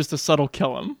dropped in just a subtle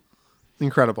kill him.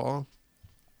 Incredible.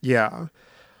 Yeah.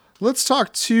 Let's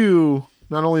talk too,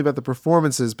 not only about the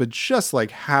performances, but just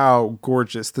like how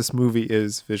gorgeous this movie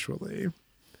is visually. It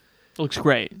looks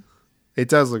great. It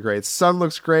does look great. Sun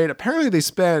looks great. Apparently they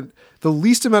spent the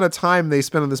least amount of time they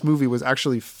spent on this movie was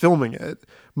actually filming it.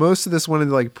 Most of this went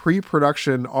into like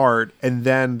pre-production art and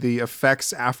then the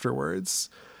effects afterwards,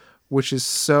 which is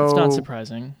so... It's not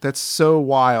surprising. That's so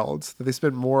wild that they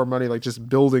spent more money like just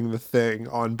building the thing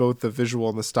on both the visual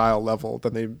and the style level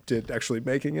than they did actually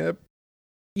making it.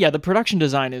 Yeah, the production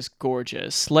design is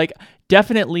gorgeous. Like,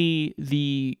 definitely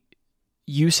the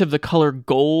use of the color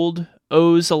gold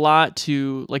owes a lot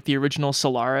to like the original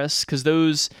Solaris, because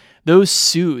those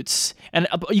suits, and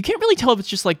you can't really tell if it's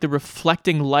just like the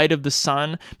reflecting light of the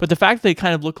sun, but the fact that they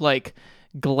kind of look like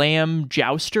glam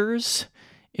jousters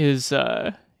is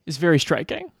very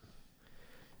striking.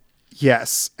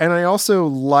 Yes, and I also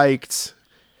liked,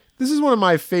 this is one of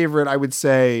my favorite, I would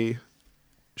say,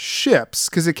 ships,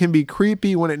 because it can be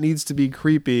creepy when it needs to be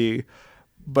creepy,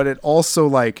 but it also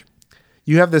like,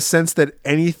 you have the sense that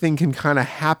anything can kind of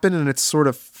happen, and it's sort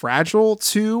of fragile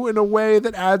too in a way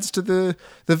that adds to the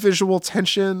visual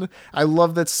tension. I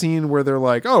love that scene where they're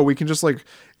like, oh, we can just like,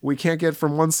 we can't get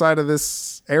from one side of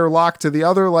this airlock to the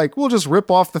other. Like, we'll just rip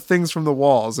off the things from the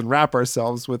walls and wrap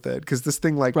ourselves with it, because this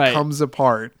thing like comes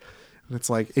apart. And it's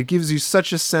like, it gives you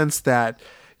such a sense that,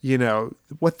 you know,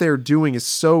 what they're doing is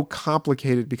so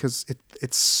complicated because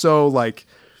it's so like,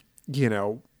 you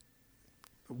know,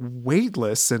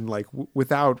 weightless and like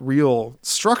without real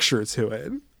structure to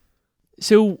it.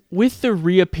 So with the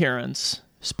reappearance,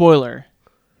 spoiler,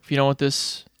 if you don't want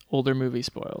this older movie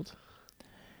spoiled,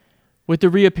 with the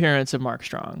reappearance of Mark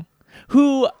Strong,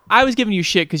 who I was giving you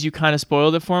shit because you kind of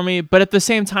spoiled it for me, but at the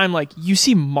same time, like you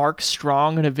see Mark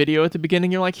Strong in a video at the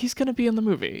beginning, you're like, he's going to be in the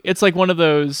movie. It's like one of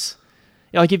those,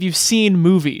 like if you've seen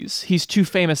movies, he's too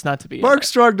famous not to be Mark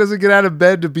Strong doesn't get out of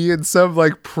bed to be in some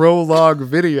like prologue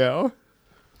video.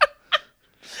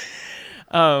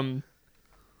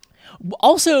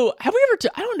 Also, have we ever,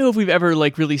 I don't know if we've ever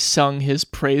like really sung his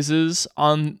praises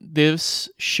on this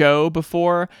show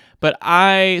before, but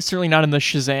certainly not in the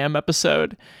Shazam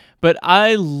episode, but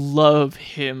I love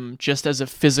him just as a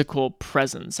physical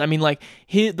presence. I mean, like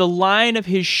the line of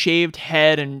his shaved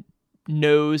head and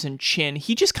nose and chin,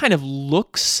 he just kind of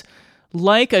looks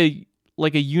like a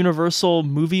Universal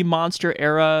movie monster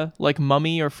era, like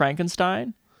Mummy or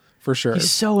Frankenstein. For sure.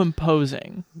 He's so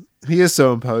imposing. He is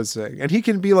so imposing. And he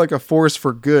can be like a force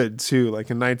for good too.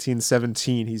 Like in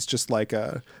 1917, he's just like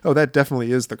oh, that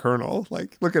definitely is the Colonel.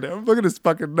 Like, look at him. Look at his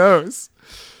fucking nose.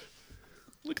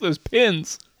 Look at those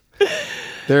pins.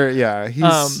 Yeah,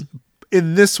 he's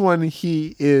in this one,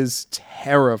 he is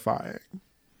terrifying.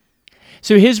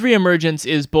 So his reemergence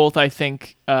is both, I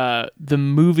think, the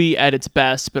movie at its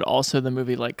best, but also the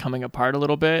movie like coming apart a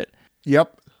little bit.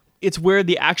 Yep. It's where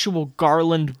the actual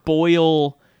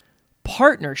Garland-Boyle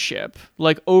partnership,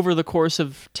 like over the course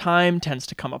of time, tends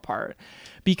to come apart.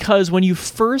 Because when you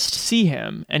first see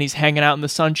him and he's hanging out in the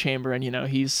sun chamber, and you know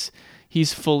he's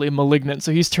fully malignant,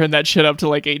 so he's turned that shit up to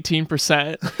like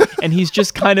 18%, and he's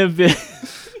just kind of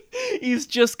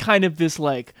this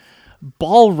like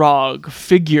Balrog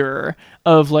figure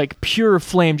of like pure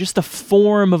flame, just the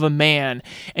form of a man,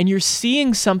 and you're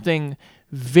seeing something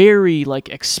very like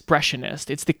expressionist.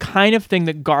 It's the kind of thing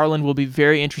that Garland will be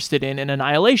very interested in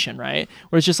Annihilation, right?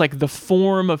 Where it's just like the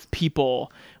form of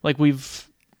people. Like we've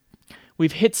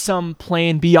hit some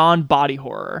plane beyond body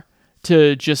horror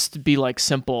to just be like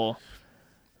simple,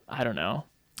 I don't know.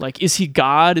 Like, is he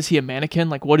God? Is he a mannequin?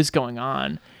 Like, what is going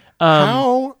on?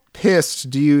 How pissed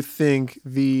do you think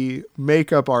the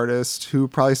makeup artist who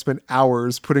probably spent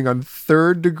hours putting on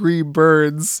third-degree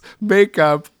burns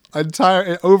makeup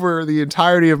over the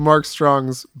entirety of Mark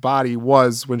Strong's body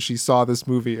was when she saw this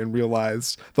movie and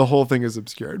realized the whole thing is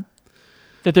obscured?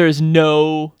 That there is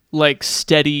no like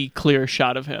steady, clear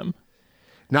shot of him.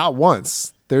 Not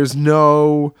once. There's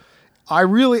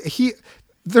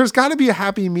got to be a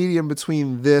happy medium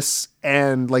between this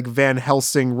and like Van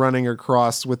Helsing running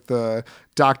across with the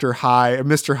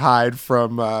Mr. Hyde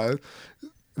from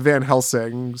Van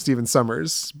Helsing, Stephen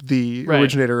Sommers, the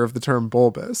originator of the term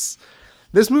bulbous.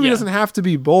 This movie Yeah. doesn't have to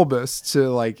be bulbous to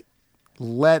like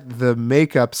let the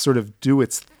makeup sort of do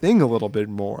its thing a little bit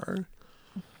more.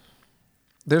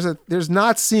 There's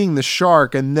not seeing the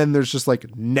shark, and then there's just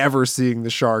like never seeing the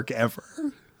shark ever.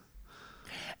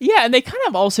 Yeah, and they kind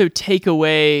of also take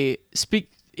away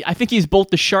I think he's both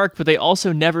the shark, but they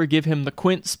also never give him the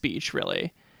Quint speech,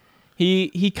 really.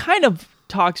 He kind of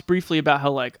talks briefly about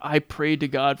how, like, I prayed to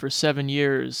God for 7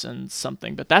 years and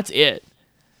something, but that's it.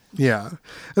 Yeah.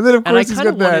 And then of And I course he's kind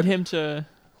of got wanted that him to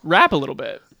rap a little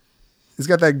bit. he's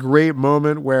got that great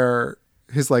moment where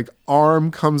his like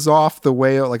arm comes off the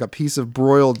way like a piece of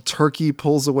broiled turkey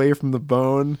pulls away from the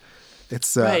bone.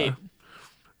 It's Right.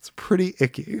 it's pretty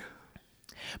icky.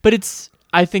 But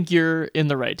I think you're in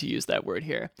the right to use that word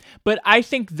here. But I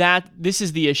think that this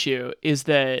is the issue, is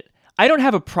that I don't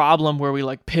have a problem where we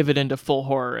like pivot into full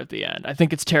horror at the end. I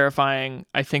think it's terrifying.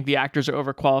 I think the actors are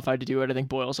overqualified to do it. I think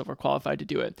Boyle's overqualified to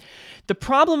do it. The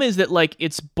problem is that like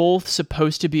it's both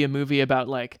supposed to be a movie about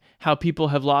like how people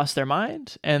have lost their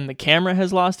mind and the camera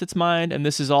has lost its mind, and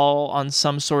this is all on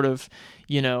some sort of,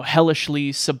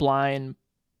 hellishly sublime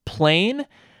plane.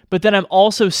 But then I'm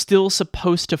also still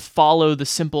supposed to follow the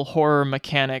simple horror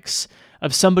mechanics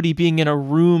of somebody being in a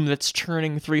room that's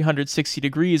turning 360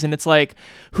 degrees. And it's like,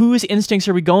 whose instincts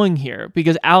are we going here?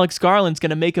 Because Alex Garland's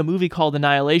going to make a movie called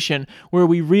Annihilation where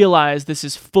we realize this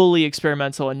is fully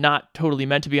experimental and not totally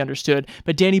meant to be understood.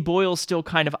 But Danny Boyle's still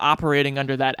kind of operating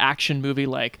under that action movie,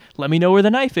 like, let me know where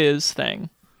the knife is thing.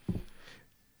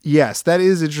 Yes, that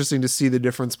is interesting to see the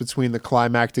difference between the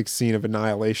climactic scene of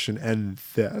Annihilation and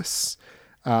this.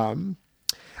 I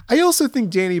also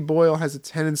think Danny Boyle has a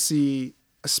tendency,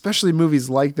 especially movies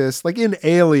like this, like in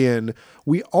Alien,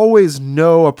 we always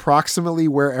know approximately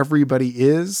where everybody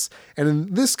is. And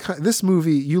in this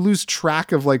movie, you lose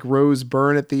track of like Rose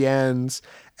Byrne at the end.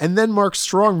 And then Mark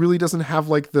Strong really doesn't have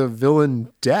like the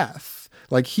villain death.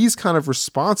 Like he's kind of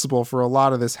responsible for a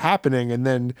lot of this happening. And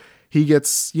then he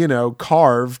gets,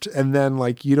 carved. And then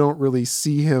like you don't really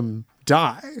see him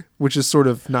die, which is sort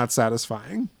of not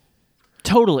satisfying.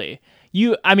 Totally.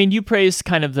 You praised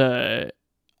kind of the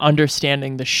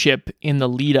understanding the ship in the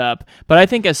lead up, but I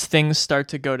think as things start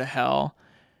to go to hell,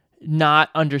 not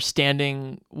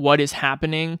understanding what is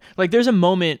happening, like there's a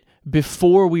moment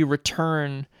before we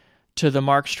return to the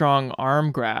Mark Strong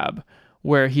arm grab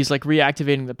where he's like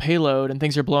reactivating the payload and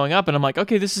things are blowing up, and I'm like,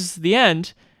 okay, this is the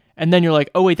end. And then you're like,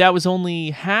 oh wait, that was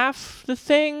only half the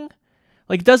thing?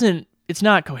 Like it's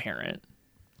not coherent.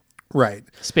 Right.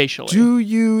 Spatially. Do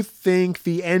you think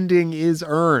the ending is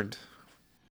earned?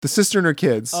 The sister and her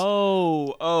kids.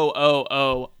 Oh.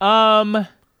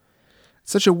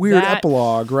 Such a weird that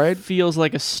epilogue, right? Feels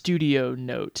like a studio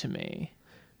note to me.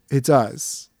 It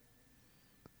does.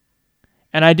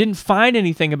 And I didn't find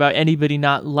anything about anybody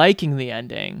not liking the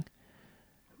ending.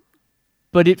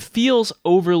 But it feels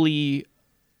overly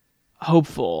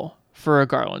hopeful for a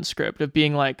Garland script of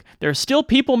being like, there are still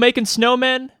people making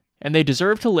snowmen and they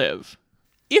deserve to live.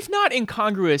 If not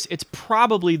incongruous, it's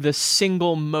probably the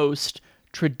single most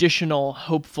traditional,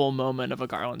 hopeful moment of a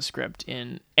Garland script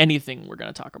in anything we're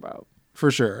going to talk about. For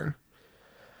sure.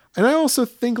 And I also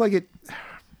think like it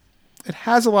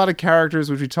has a lot of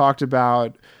characters, which we talked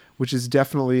about, which is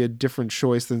definitely a different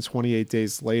choice than 28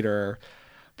 Days Later.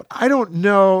 But I don't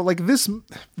know, like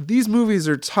these movies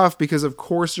are tough because of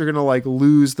course you're going to like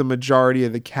lose the majority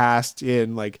of the cast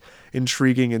in like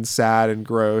intriguing and sad and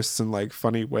gross and like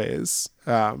funny ways.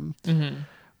 But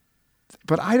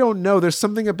I don't know. There's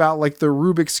something about like the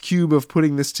Rubik's Cube of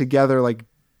putting this together, like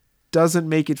doesn't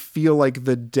make it feel like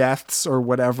the deaths or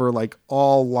whatever, like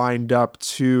all lined up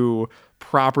to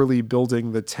properly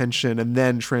building the tension and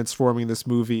then transforming this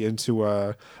movie into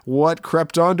a what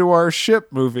crept onto our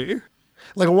ship movie.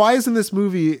 Like, why isn't this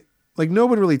movie, like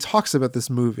nobody really talks about this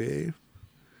movie.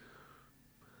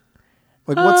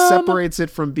 Like what separates it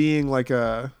from being like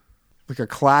a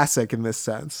classic in this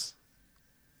sense?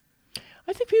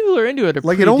 I think people are into it.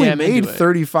 Like it only made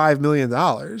 $35 million.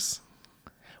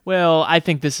 Well, I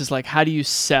think this is like, how do you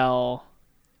sell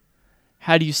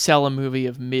a movie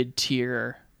of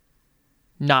mid-tier,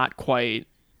 not quite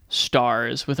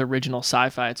stars with original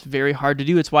sci-fi? It's very hard to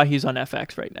do. It's why he's on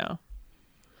FX right now.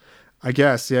 I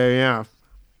guess. Yeah.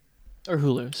 Or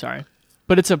Hulu, sorry.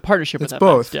 But it's a partnership with FX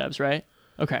both. devs, right?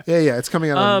 Okay. Yeah. It's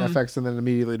coming out on FX and then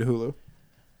immediately to Hulu.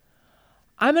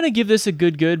 I'm going to give this a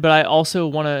good, but I also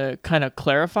want to kind of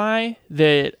clarify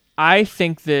that I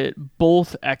think that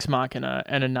both Ex Machina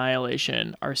and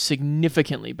Annihilation are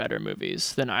significantly better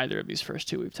movies than either of these first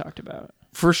two we've talked about.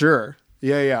 For sure.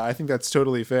 Yeah. I think that's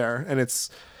totally fair. And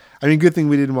good thing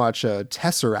we didn't watch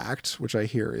Tesseract, which I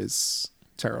hear is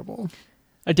terrible.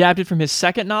 adapted from his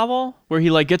second novel, where he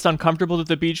like gets uncomfortable that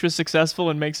the beach was successful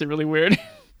and makes it really weird.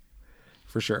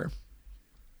 For sure.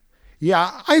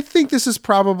 Yeah, I think this is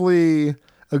probably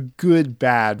a good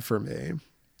bad for me.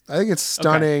 I think it's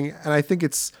stunning, and I think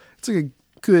it's like a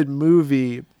good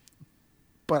movie,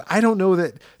 but I don't know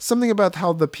that something about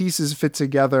how the pieces fit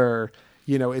together,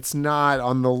 you know, it's not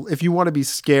on the, if you want to be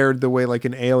scared the way like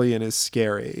an Alien is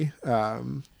scary,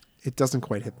 it doesn't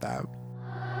quite hit that.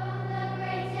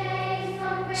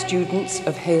 Students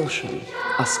of Hailsham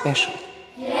are special.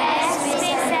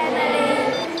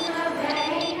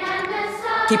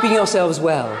 Keeping yourselves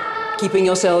well, keeping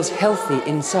yourselves healthy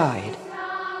inside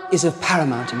is of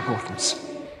paramount importance.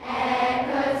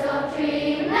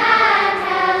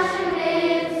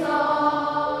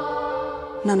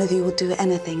 None of you will do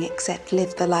anything except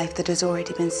live the life that has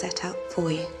already been set out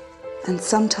for you. And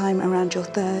sometime around your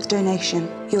third donation,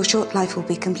 your short life will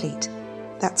be complete.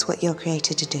 That's what you're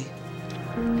created to do.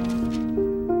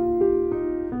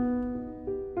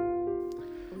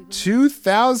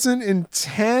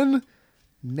 2010,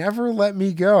 Never Let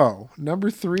Me Go.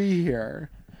 Number 3 here.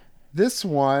 This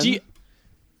one,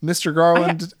 Mr.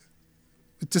 Garland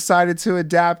decided to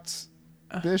adapt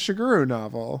the Ishiguro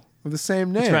novel with the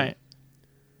same name. That's right.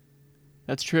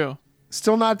 That's true.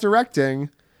 Still not directing.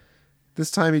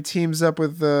 This time he teams up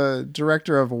with the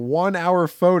director of 1 Hour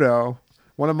Photo,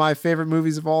 one of my favorite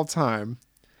movies of all time.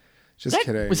 Just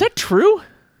kidding. Was that true?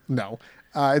 No.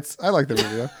 I like the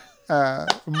movie though.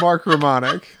 Mark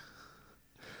Romanek.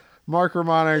 Mark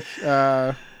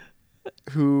Romanek,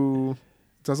 who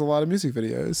does a lot of music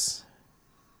videos.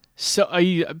 So are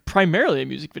you primarily a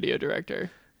music video director?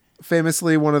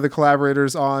 Famously one of the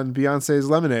collaborators on Beyonce's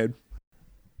Lemonade.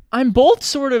 I'm both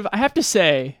sort of, I have to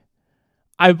say,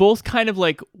 I both kind of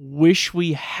like wish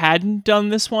we hadn't done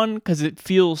this one because it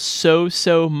feels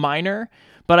so minor,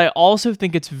 but I also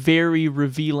think it's very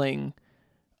revealing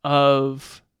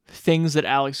of things that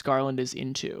Alex Garland is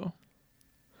into.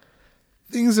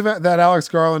 Things about that Alex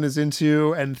Garland is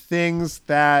into, and things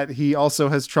that he also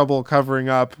has trouble covering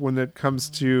up when it comes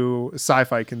to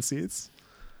sci-fi conceits.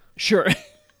 Sure.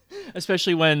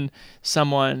 Especially when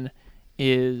someone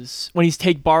when he's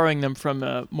borrowing them from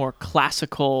a more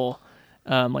classical,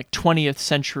 like 20th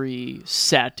century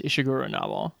set Ishiguro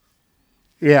novel.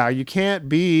 Yeah, you can't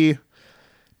be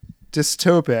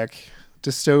dystopian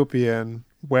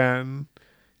when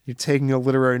you're taking a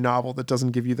literary novel that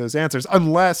doesn't give you those answers,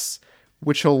 unless,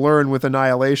 which he'll learn with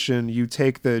Annihilation, you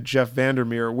take the Jeff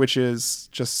Vandermeer, which is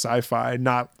just sci-fi,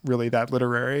 not really that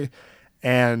literary,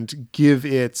 and give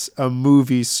it a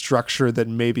movie structure that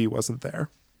maybe wasn't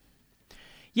there.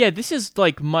 Yeah, this is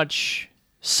like much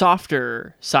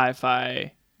softer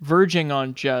sci-fi, verging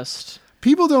on just...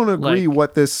 People don't agree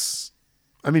what this...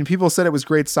 I mean, people said it was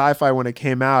great sci-fi when it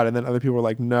came out, and then other people were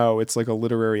like, no, it's like a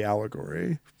literary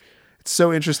allegory. It's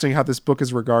so interesting how this book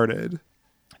is regarded.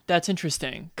 That's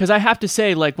interesting. Because I have to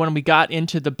say, like, when we got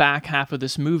into the back half of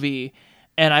this movie,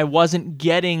 and I wasn't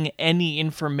getting any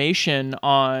information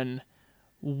on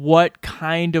what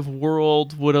kind of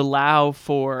world would allow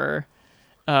for...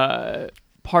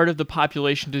 part of the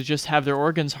population to just have their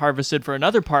organs harvested for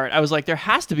another part, I was like, there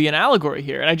has to be an allegory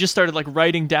here. And I just started like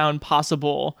writing down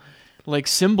possible like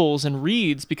symbols and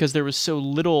reads because there was so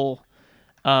little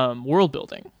world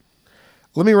building.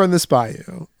 Let me run this by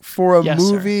you. For a Yes,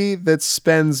 movie that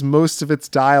spends most of its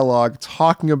dialogue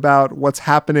talking about what's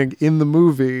happening in the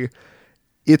movie,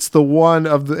 it's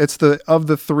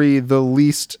the three the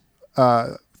least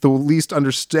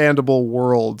understandable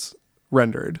world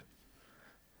rendered.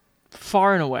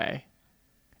 Far and away.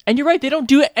 And you're right, they don't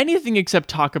do anything except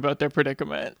talk about their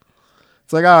predicament.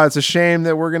 It's like, it's a shame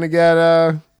that we're going to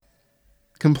get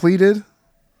completed.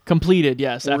 Completed,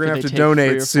 yes. We're going to have to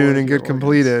donate soon and get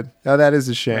completed. Now that is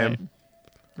a shame.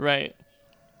 Right.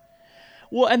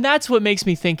 Well, and that's what makes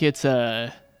me think it's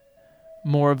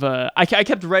more of a... I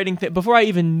kept writing... before I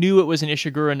even knew it was an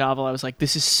Ishiguro novel, I was like,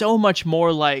 this is so much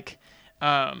more like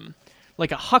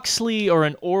a Huxley or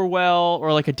an Orwell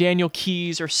or like a Daniel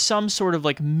Keyes or some sort of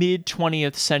like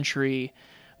mid-20th century,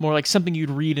 more like something you'd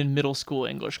read in middle school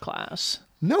English class.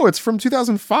 No, it's from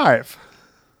 2005.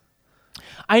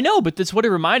 I know, but that's what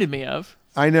it reminded me of.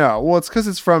 I know. Well, it's because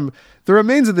it's from The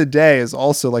Remains of the Day is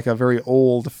also like a very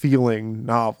old feeling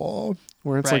novel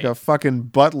where it's like a fucking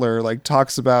butler like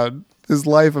talks about his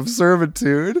life of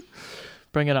servitude.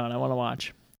 Bring it on. I want to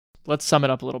watch. Let's sum it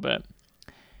up a little bit.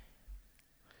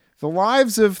 The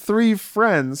lives of three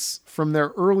friends from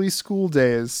their early school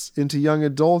days into young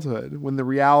adulthood when the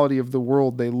reality of the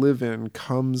world they live in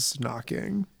comes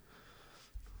knocking.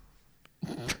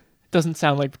 Doesn't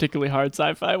sound like particularly hard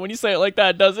sci-fi when you say it like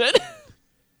that, does it?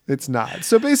 It's not.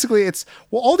 So basically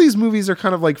all these movies are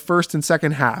kind of like first and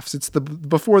second halves. It's the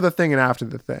before the thing and after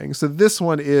the thing. So this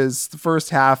one is, the first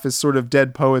half is sort of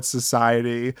Dead Poets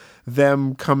Society,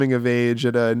 them coming of age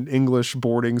at an English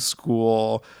boarding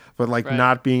school, but like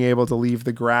not being able to leave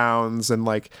the grounds. And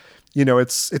like, you know,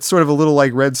 it's sort of a little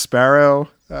like Red Sparrow,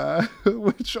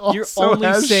 which also You're only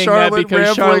has saying Charlotte that because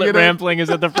Rampling Charlotte in it. Rampling is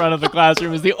at the front of the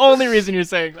classroom is the only reason you're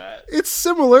saying that. It's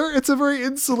similar. It's a very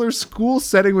insular school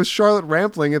setting with Charlotte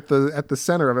Rampling at the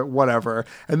center of it, whatever.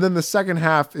 And then the second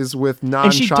half is with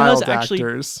non-child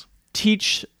actors.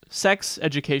 Teach sex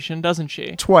education, doesn't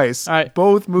she? Twice. All right.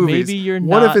 Both movies. Maybe you're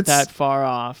What not if it's that far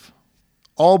off.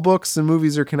 all books and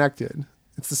movies are connected?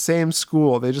 It's the same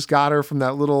school. They just got her from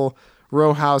that little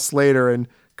row house later and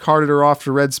carted her off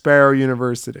to Red Sparrow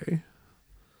University.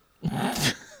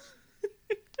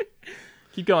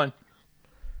 Keep going.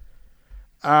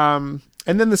 And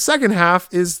then the second half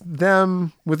is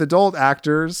them with adult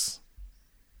actors,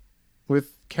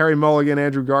 with Carey Mulligan,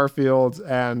 Andrew Garfield,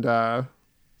 and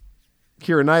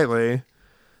Keira Knightley,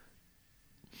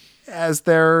 as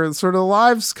their sort of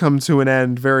lives come to an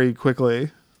end very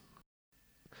quickly.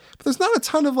 But there's not a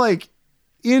ton of like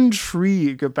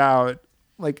intrigue about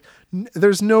like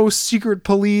there's no secret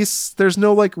police, there's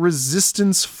no like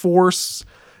resistance force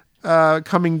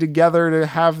coming together to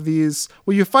have these.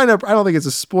 Well, you find out, I don't think it's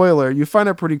a spoiler, you find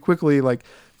out pretty quickly like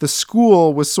the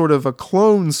school was sort of a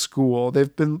clone school.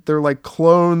 They're like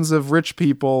clones of rich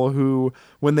people who,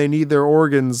 when they need their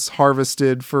organs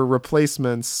harvested for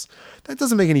replacements, that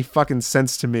doesn't make any fucking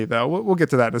sense to me though. We'll get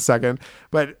to that in a second.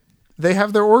 But they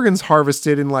have their organs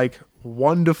harvested in like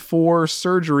 1 to 4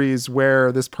 surgeries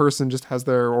where this person just has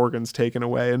their organs taken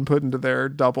away and put into their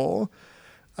double.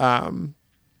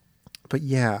 But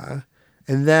yeah.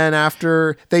 And then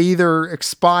after, they either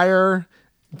expire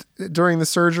during the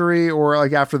surgery, or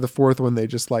like after the 4th one, they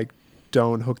just like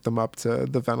don't hook them up to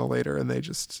the ventilator and they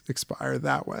just expire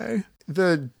that way.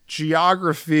 The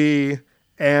geography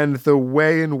and the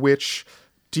way in which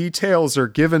details are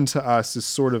given to us is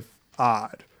sort of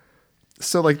odd.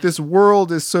 So like this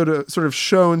world is sort of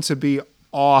shown to be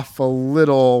off a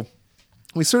little.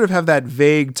 We sort of have that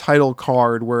vague title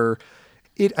card where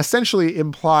it essentially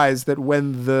implies that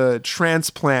when the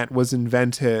transplant was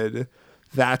invented,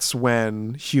 that's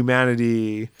when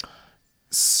humanity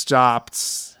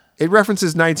stopped. It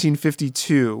references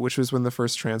 1952, which was when the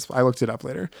first transplant, I looked it up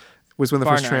later, was when the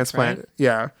first transplant. Right?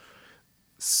 Yeah.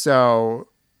 So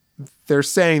they're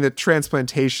saying that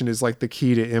transplantation is like the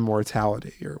key to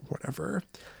immortality or whatever.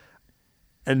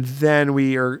 And then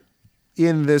we are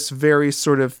in this very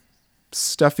sort of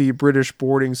stuffy British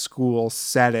boarding school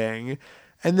setting.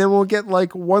 And then we'll get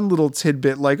like one little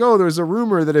tidbit like, oh, there's a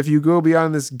rumor that if you go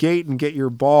beyond this gate and get your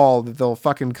ball, that they'll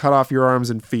fucking cut off your arms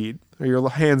and feet, or your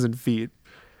hands and feet.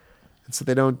 And so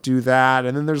they don't do that.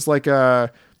 And then there's like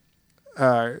a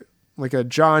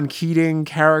John Keating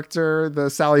character,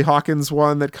 the Sally Hawkins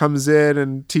one, that comes in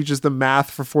and teaches them math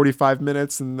for 45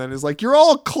 minutes and then is like, you're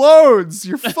all clones,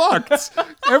 you're fucked.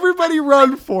 Everybody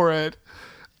run for it.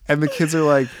 And the kids are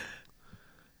like,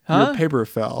 your paper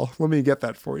fell. Let me get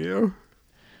that for you.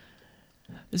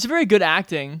 It's very good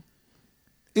acting.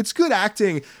 It's good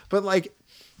acting, but like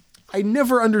I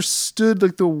never understood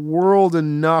like the world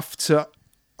enough to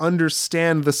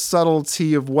understand the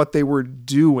subtlety of what they were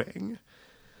doing.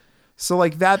 So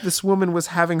like that, this woman was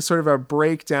having sort of a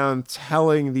breakdown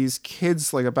telling these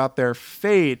kids like about their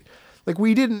fate. Like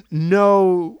we didn't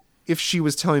know if she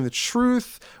was telling the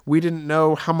truth. We didn't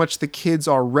know how much the kids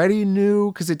already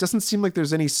knew, because it doesn't seem like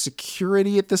there's any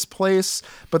security at this place,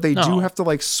 but they do have to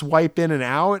like swipe in and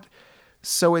out.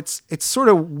 So it's sort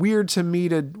of weird to me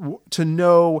to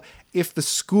know if the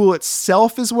school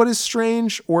itself is what is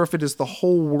strange, or if it is the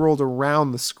whole world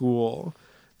around the school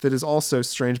that is also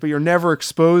strange, but you're never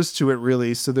exposed to it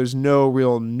really. So there's no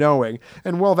real knowing.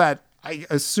 And while that I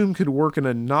assume could work in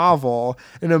a novel,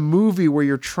 in a movie where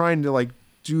you're trying to like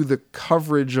do the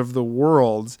coverage of the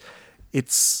world,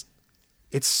 it's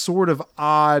sort of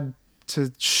odd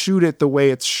to shoot it the way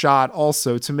it's shot,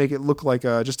 also to make it look like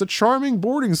just a charming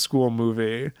boarding school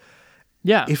movie.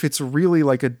 Yeah. If it's really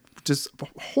like a just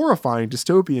horrifying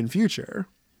dystopian future.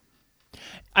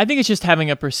 I think it's just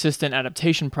having a persistent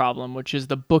adaptation problem, which is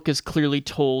the book is clearly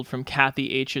told from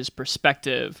Kathy H's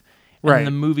perspective. And right.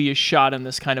 The movie is shot in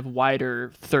this kind of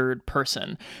wider third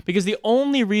person. Because the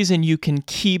only reason you can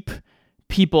keep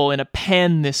people in a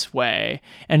pen this way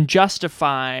and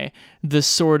justify this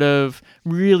sort of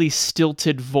really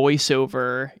stilted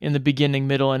voiceover in the beginning,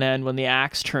 middle, and end when the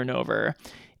acts turn over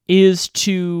is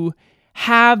to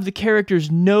have the characters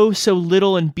know so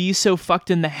little and be so fucked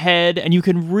in the head, and you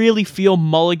can really feel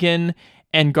Mulligan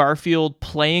and Garfield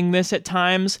playing this at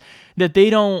times that they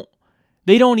don't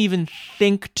even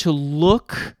think to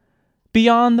look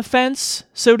beyond the fence,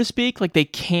 so to speak. Like, they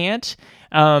can't.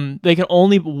 They can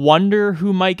only wonder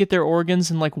who might get their organs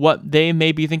and like what they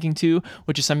may be thinking too,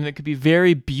 which is something that could be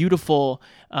very beautiful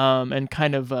and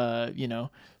kind of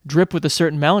drip with a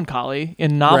certain melancholy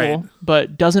in novel, Right.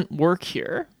 but doesn't work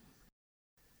here.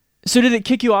 So did it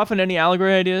kick you off on any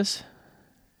allegory ideas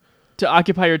to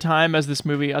occupy your time as this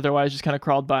movie otherwise just kind of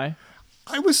crawled by?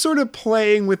 I was sort of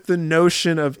playing with the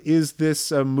notion of, is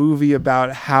this a movie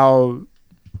about how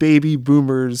baby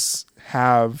boomers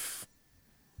have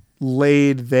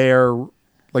laid their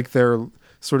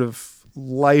sort of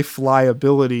life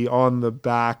liability on the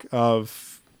back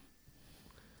of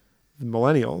the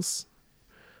millennials?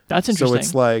 That's interesting. So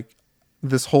it's like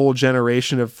this whole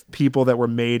generation of people that were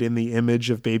made in the image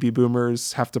of baby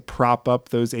boomers have to prop up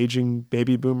those aging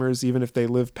baby boomers, even if they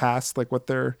live past like what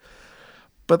they're,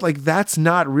 but like, that's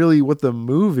not really what the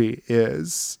movie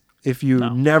is. If you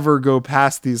never go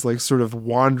past these like sort of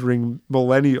wandering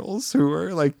millennials who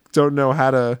are like, don't know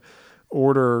how to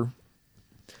order.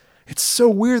 It's so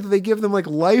weird that they give them like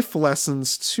life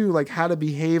lessons too, like how to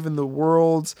behave in the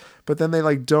world, but then they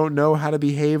like don't know how to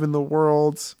behave in the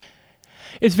world.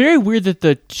 It's very weird that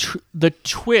the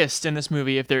twist in this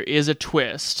movie, if there is a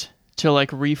twist to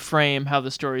like reframe how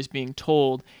the story is being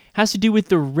told, has to do with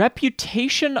the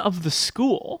reputation of the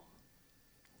school.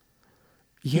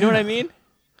 You know what I mean?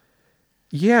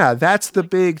 Yeah, that's the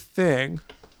big thing.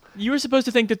 You were supposed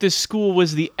to think that this school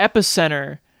was the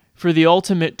epicenter for the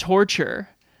ultimate torture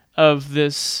of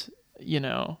this,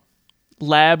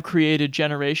 lab-created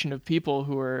generation of people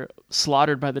who are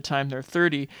slaughtered by the time they're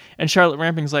 30. And Charlotte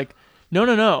Ramping's like,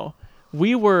 no.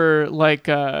 We were like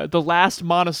the last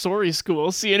Montessori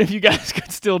school, seeing if you guys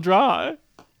could still draw,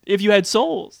 if you had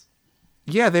souls.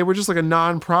 Yeah, they were just like a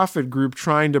non-profit group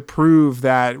trying to prove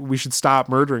that we should stop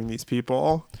murdering these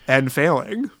people and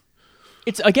failing.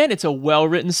 It's a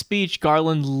well-written speech.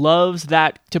 Garland loves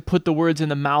that, to put the words in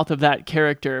the mouth of that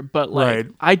character, but like, Right.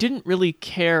 I didn't really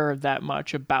care that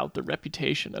much about the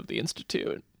reputation of the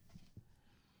Institute.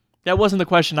 That wasn't the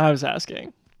question I was asking.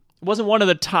 It wasn't one of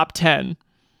the top 10.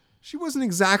 She wasn't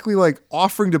exactly like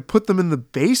offering to put them in the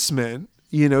basement,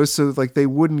 so like they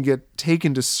wouldn't get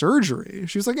taken to surgery.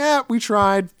 She was like, we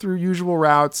tried through usual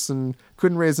routes and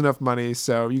couldn't raise enough money,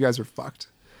 so you guys are fucked.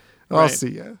 I'll Right.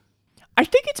 see ya. I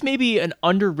think it's maybe an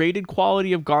underrated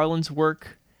quality of Garland's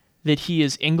work that he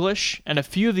is English, and a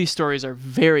few of these stories are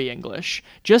very English.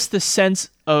 Just the sense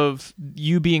of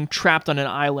you being trapped on an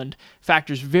island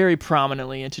factors very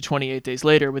prominently into 28 Days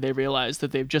Later, where they realize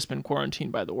that they've just been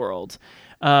quarantined by the world.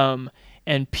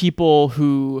 And people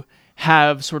who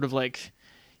have sort of like,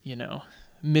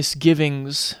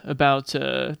 misgivings about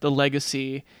the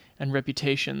legacy and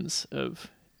reputations of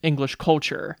English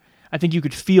culture. I think you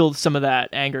could feel some of that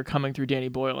anger coming through Danny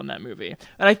Boyle in that movie.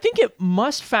 And I think it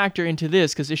must factor into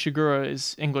this, because Ishiguro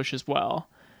is English as well.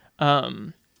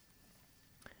 Of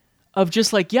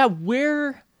just like,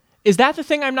 where... Is that the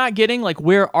thing I'm not getting? Like,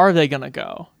 where are they going to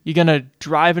go? You going to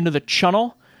drive into the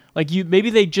channel? Like, maybe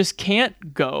they just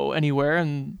can't go anywhere,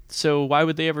 and so why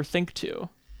would they ever think to?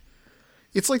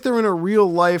 It's like they're in a real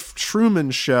life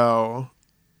Truman Show,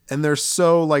 and they're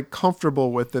so like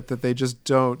comfortable with it that they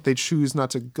choose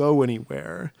not to go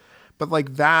anywhere. But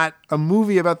like that, a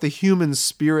movie about the human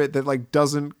spirit that like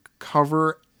doesn't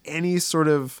cover any sort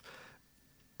of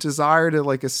desire to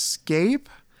like escape,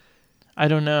 I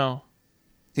don't know,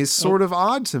 is sort of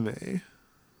odd to me.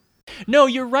 No,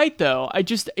 you're right though.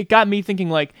 It got me thinking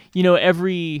like,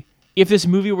 if this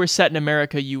movie were set in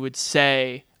America, you would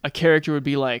say a character would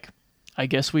be like, I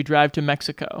guess we drive to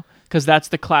Mexico, because that's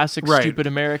the classic stupid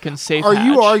American safe hatch. Are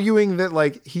you arguing that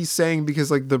like he's saying because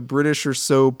like the British are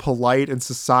so polite and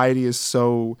society is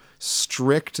so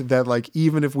strict that like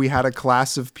even if we had a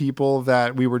class of people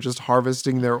that we were just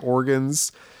harvesting their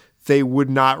organs, they would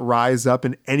not rise up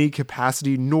in any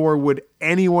capacity, nor would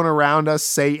anyone around us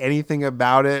say anything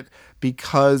about it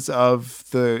because of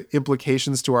the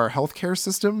implications to our healthcare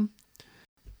system?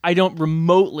 I don't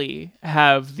remotely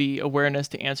have the awareness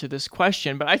to answer this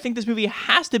question, but I think this movie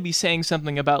has to be saying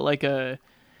something about like a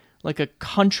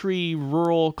country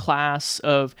rural class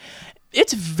of.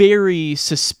 It's very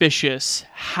suspicious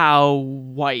how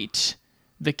white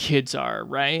the kids are,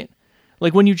 right?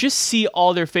 Like when you just see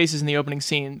all their faces in the opening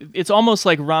scene, it's almost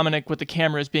like Romanek with the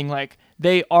cameras being like,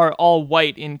 they are all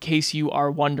white in case you are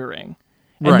wondering.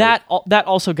 And that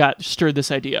also stirred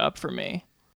this idea up for me.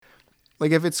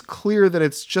 Like if it's clear that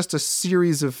it's just a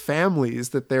series of families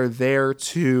that they're there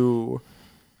to,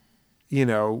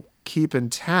 keep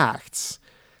intact,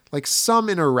 like some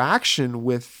interaction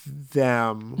with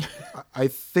them, I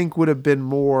think would have been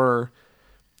more.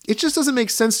 It just doesn't make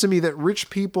sense to me that rich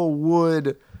people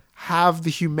would have the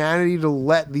humanity to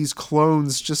let these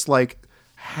clones just like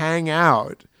hang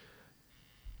out,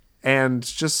 and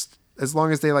just as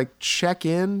long as they like check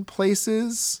in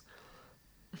places.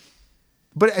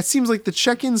 But it seems like the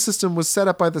check-in system was set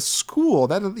up by the school.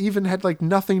 That even had like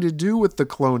nothing to do with the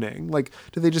cloning. Like,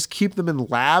 do they just keep them in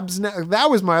labs now? That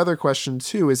was my other question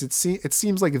too. Is it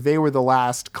seems like they were the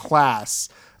last class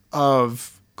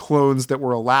of clones that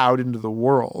were allowed into the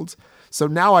world. So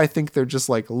now I think they're just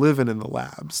like living in the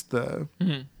labs. They're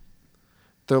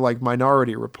like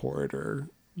Minority Report or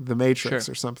The Matrix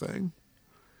or something.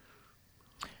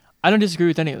 I don't disagree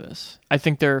with any of this. I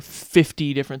think there are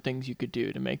 50 different things you could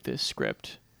do to make this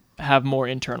script have more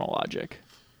internal logic.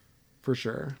 For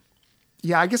sure.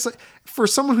 Yeah, I guess for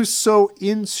someone who's so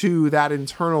into that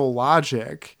internal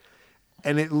logic,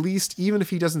 and at least even if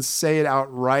he doesn't say it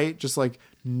outright, just like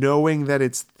knowing that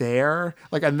it's there,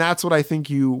 like, and that's what I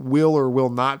think you will or will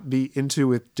not be into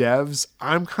with devs.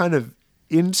 I'm kind of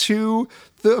into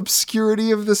the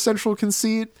obscurity of the central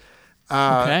conceit.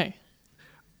 Okay.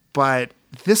 But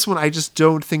this one, I just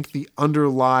don't think the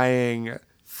underlying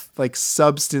like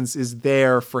substance is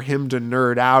there for him to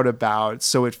nerd out about.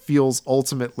 So it feels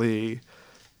ultimately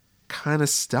kind of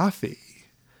stuffy,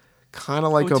 kind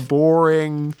of like a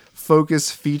boring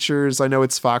Focus Features. I know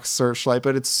it's Fox Searchlight,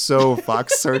 but it's so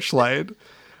Fox Searchlight,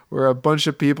 where a bunch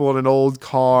of people in an old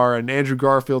car and Andrew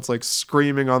Garfield's like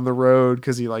screaming on the road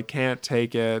because he like can't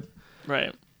take it.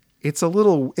 Right. It's a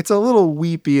little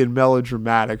weepy and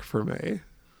melodramatic for me.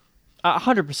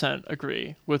 100%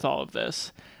 agree with all of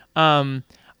this.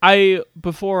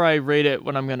 Before I rate it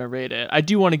when I'm going to rate it, I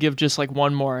do want to give just like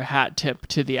one more hat tip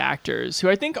to the actors who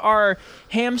I think are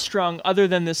hamstrung other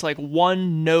than this like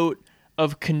one note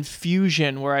of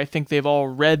confusion where I think they've all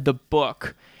read the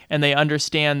book and they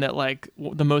understand that like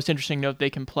the most interesting note they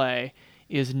can play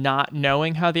is not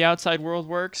knowing how the outside world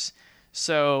works.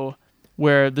 So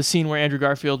where the scene where Andrew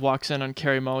Garfield walks in on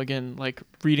Carey Mulligan, like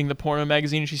reading the porno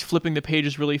magazine, and she's flipping the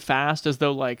pages really fast as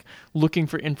though like looking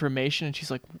for information. And he's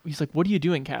like, "What are you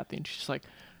doing, Kathy?" And she's like,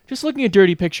 "Just looking at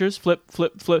dirty pictures, flip,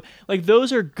 flip, flip." Like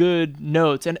those are good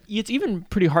notes. And it's even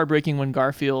pretty heartbreaking when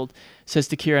Garfield says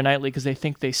to Keira Knightley, because they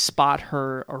think they spot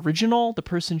her original, the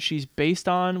person she's based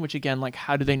on, which again, like,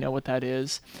 how do they know what that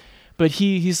is? But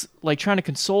he's like trying to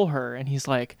console her. And he's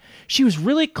like, "She was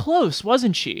really close,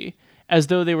 wasn't she?" As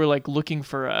though they were like looking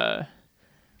for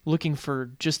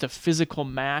just a physical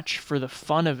match for the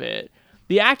fun of it.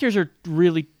 The actors are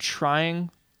really trying,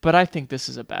 but I think this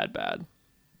is a bad.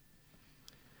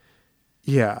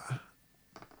 Yeah.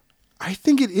 I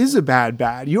think it is a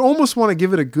bad. You almost want to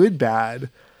give it a good bad,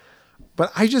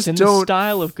 but I just in don't. The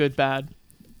style of good bad.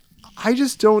 I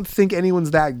just don't think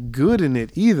anyone's that good in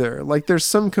it either. Like there's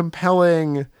some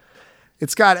compelling.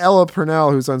 It's got Ella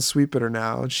Purnell, who's on Sweetbitter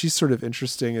now, and she's sort of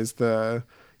interesting as the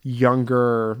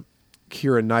younger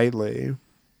Keira Knightley.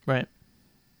 Right.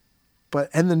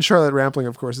 And then Charlotte Rampling,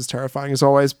 of course, is terrifying as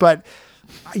always. But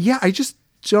yeah, I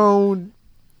don't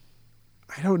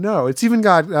know. It's even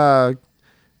got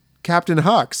Captain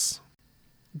Hux.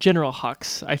 General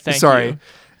Hux, I think. Sorry.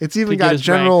 It's even got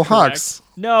General Hux.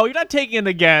 No, you're not taking it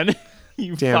again.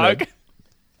 You fuck.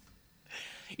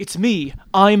 It's me.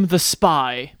 I'm the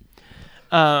spy.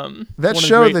 That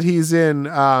show that he's in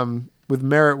with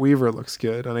Merritt Weaver looks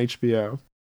good on HBO.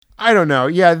 I don't know.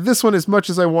 Yeah, this one, as much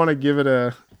as I want to give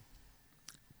it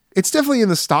it's definitely in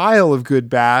the style of good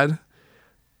bad.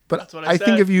 But that's what I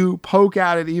think if you poke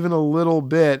at it even a little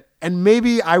bit, and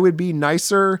maybe I would be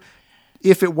nicer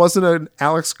if it wasn't an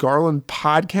Alex Garland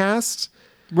podcast.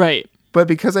 Right. But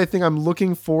because I think I'm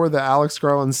looking for the Alex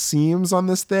Garland seams on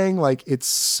this thing, like it's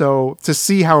so to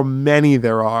see how many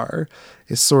there are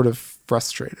is sort of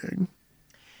frustrating.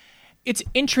 It's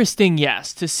interesting,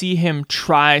 yes, to see him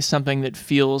try something that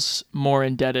feels more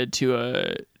indebted to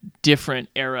a different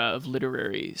era of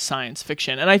literary science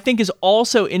fiction. And I think is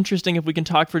also interesting, if we can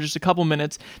talk for just a couple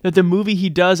minutes, that the movie he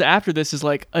does after this is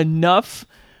like enough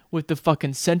with the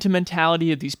fucking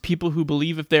sentimentality of these people who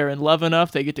believe if they're in love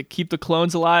enough, they get to keep the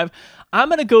clones alive. I'm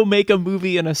going to go make a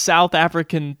movie in a South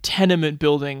African tenement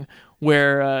building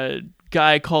where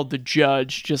guy called the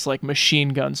Judge just like machine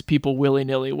guns people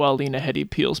willy-nilly while Lena Headey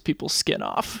peels people's skin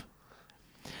off.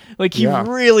 Like he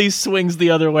really swings the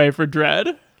other way for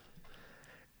Dredd.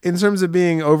 In terms of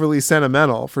being overly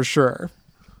sentimental, for sure.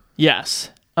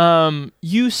 Yes.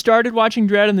 You started watching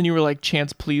Dredd and then you were like,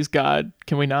 "Chance, please God,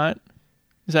 can we not?"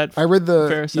 Is that I read the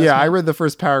fair assessment? Yeah, I read the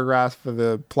first paragraph of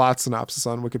the plot synopsis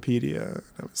on Wikipedia. And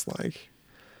I was like,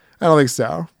 I don't think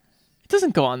so.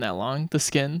 doesn't go on that long, the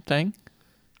skin thing.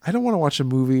 I don't want to watch a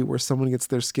movie where someone gets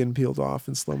their skin peeled off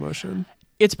in slow motion.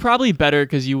 It's probably better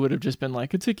because you would have just been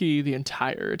like, it's icky the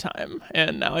entire time.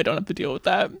 And now I don't have to deal with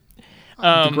that.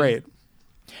 Great.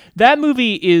 That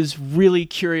movie is really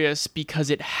curious because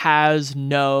it has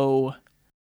no...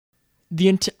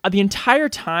 The entire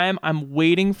time I'm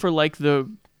waiting for like the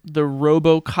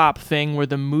RoboCop thing where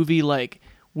the movie like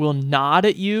will nod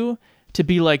at you to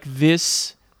be like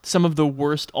this, some of the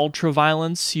worst ultra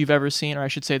violence you've ever seen, or I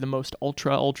should say the most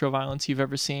ultra violence you've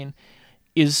ever seen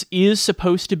is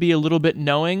supposed to be a little bit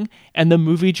knowing, and the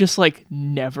movie just like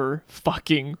never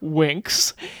fucking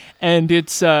winks. And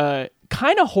it's kind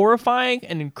of horrifying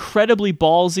and incredibly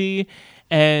ballsy.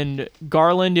 And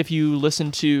Garland, if you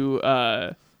listen to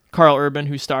Carl Urban,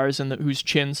 whose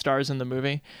chin stars in the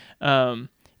movie,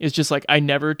 is just like, I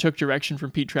never took direction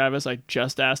from Pete Travis. I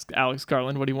just asked Alex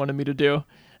Garland what he wanted me to do.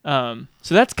 So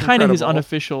that's kind of his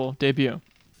unofficial debut.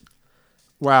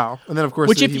 Wow. And then, of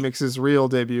course, he makes his real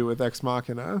debut with Ex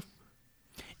Machina.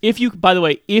 By the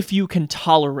way, if you can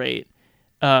tolerate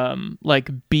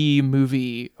like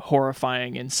B-movie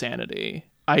horrifying insanity,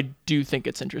 I do think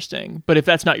it's interesting. But if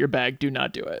that's not your bag, do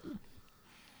not do it.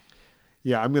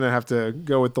 Yeah, I'm going to have to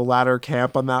go with the latter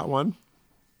camp on that one.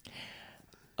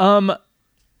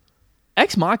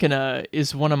 Ex Machina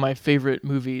is one of my favorite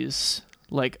movies,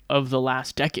 like, of the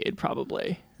last decade,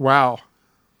 probably. Wow.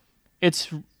 It's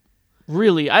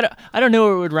really, I don't know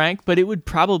where it would rank, but it would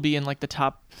probably be in like the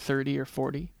top 30 or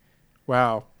 40.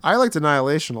 Wow. I liked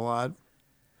Annihilation a lot.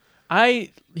 I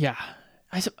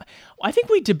think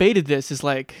we debated this as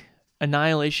like,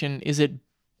 Annihilation, is it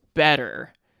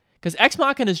better? Because Ex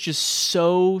Machina is just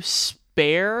so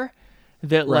spare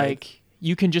that like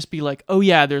you can just be like, oh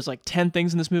yeah, there's like 10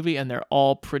 things in this movie and they're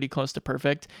all pretty close to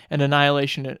perfect. And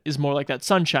Annihilation is more like that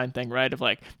Sunshine thing, right? Of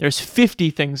like, there's 50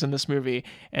 things in this movie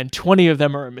and 20 of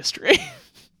them are a mystery.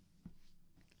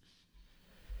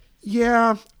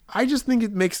 Yeah, I just think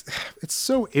it's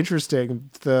so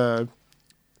interesting, the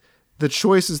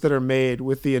choices that are made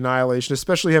with the Annihilation,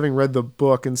 especially having read the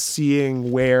book and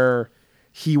seeing where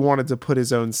he wanted to put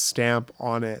his own stamp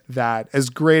on it, that as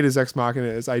great as Ex Machina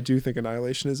is, I do think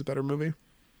Annihilation is a better movie.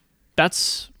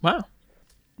 That's, wow.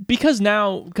 Because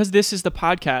this is the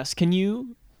podcast, can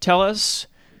you tell us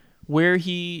where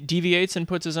he deviates and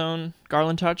puts his own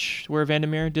Garland touch, where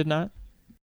Vandermeer did not?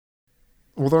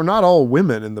 Well, they're not all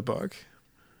women in the book.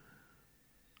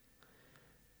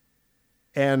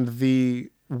 And the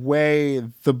way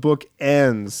the book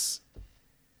ends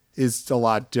is a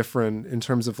lot different in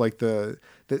terms of like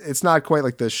it's not quite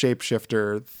like the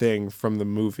shapeshifter thing from the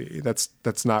movie.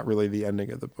 That's not really the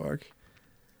ending of the book.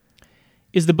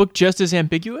 Is the book just as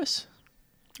ambiguous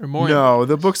or more? No,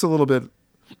 the book's a little bit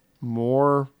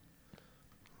more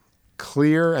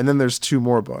clear. And then there's 2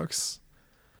 more books.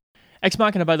 Ex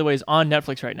Machina, by the way, is on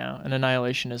Netflix right now, and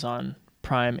Annihilation is on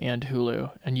Prime and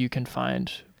Hulu. And you can find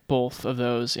both of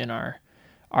those in our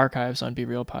archives on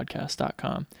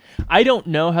BeRealPodcast.com. I don't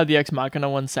know how the Ex Machina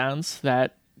one sounds.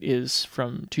 That is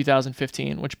from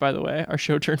 2015, which, by the way, our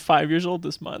show turned 5 years old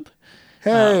this month.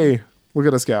 Hey, look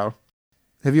at us go.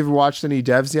 Have you ever watched any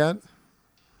devs yet?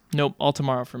 Nope, all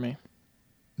tomorrow for me.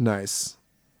 Nice.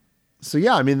 So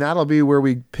yeah, I mean, that'll be where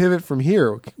we pivot from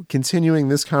here, continuing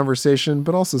this conversation,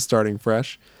 but also starting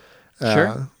fresh.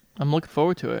 Sure. I'm looking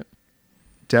forward to it.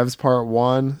 Devs Part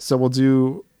 1.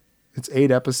 So it's 8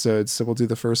 episodes, so we'll do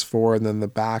the first 4 and then the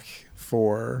back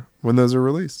 4 when those are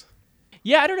released.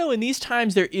 Yeah, I don't know. In these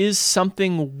times, there is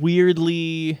something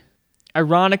weirdly,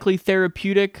 ironically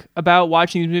therapeutic about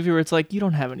watching these movies where it's like, you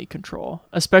don't have any control,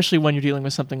 especially when you're dealing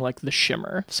with something like The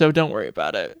Shimmer. So don't worry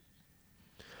about it.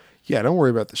 Yeah, don't worry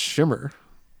about The Shimmer.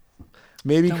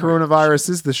 Maybe coronavirus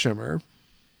is the shimmer.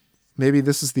 Maybe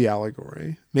this is the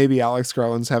allegory. Maybe Alex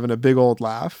Garland's having a big old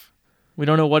laugh. We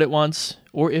don't know what it wants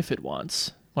or if it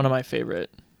wants. One of my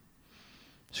favorite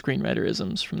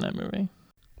screenwriterisms from that movie.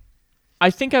 I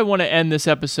think I want to end this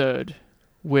episode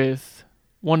with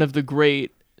one of the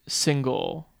great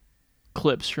single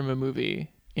clips from a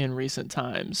movie in recent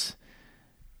times.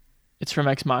 It's from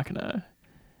Ex Machina,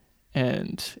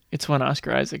 and it's when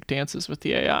Oscar Isaac dances with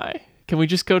the AI. Can we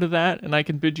just go to that and I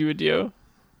can bid you adieu?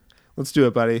 Let's do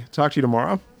it, buddy. Talk to you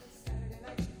tomorrow.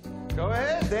 Go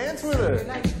ahead, dance with her.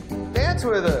 Dance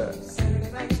with her.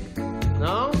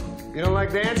 No? You don't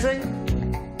like dancing?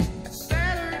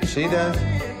 She does.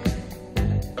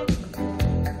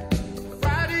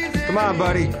 Come on,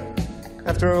 buddy.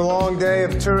 After a long day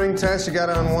of Turing tests, you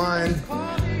gotta unwind.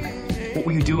 What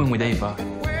were you doing with Ava?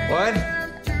 What?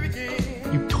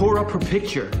 You tore up her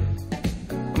picture.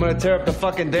 I'm gonna tear up the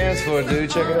fucking dance floor, dude.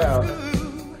 Check it out.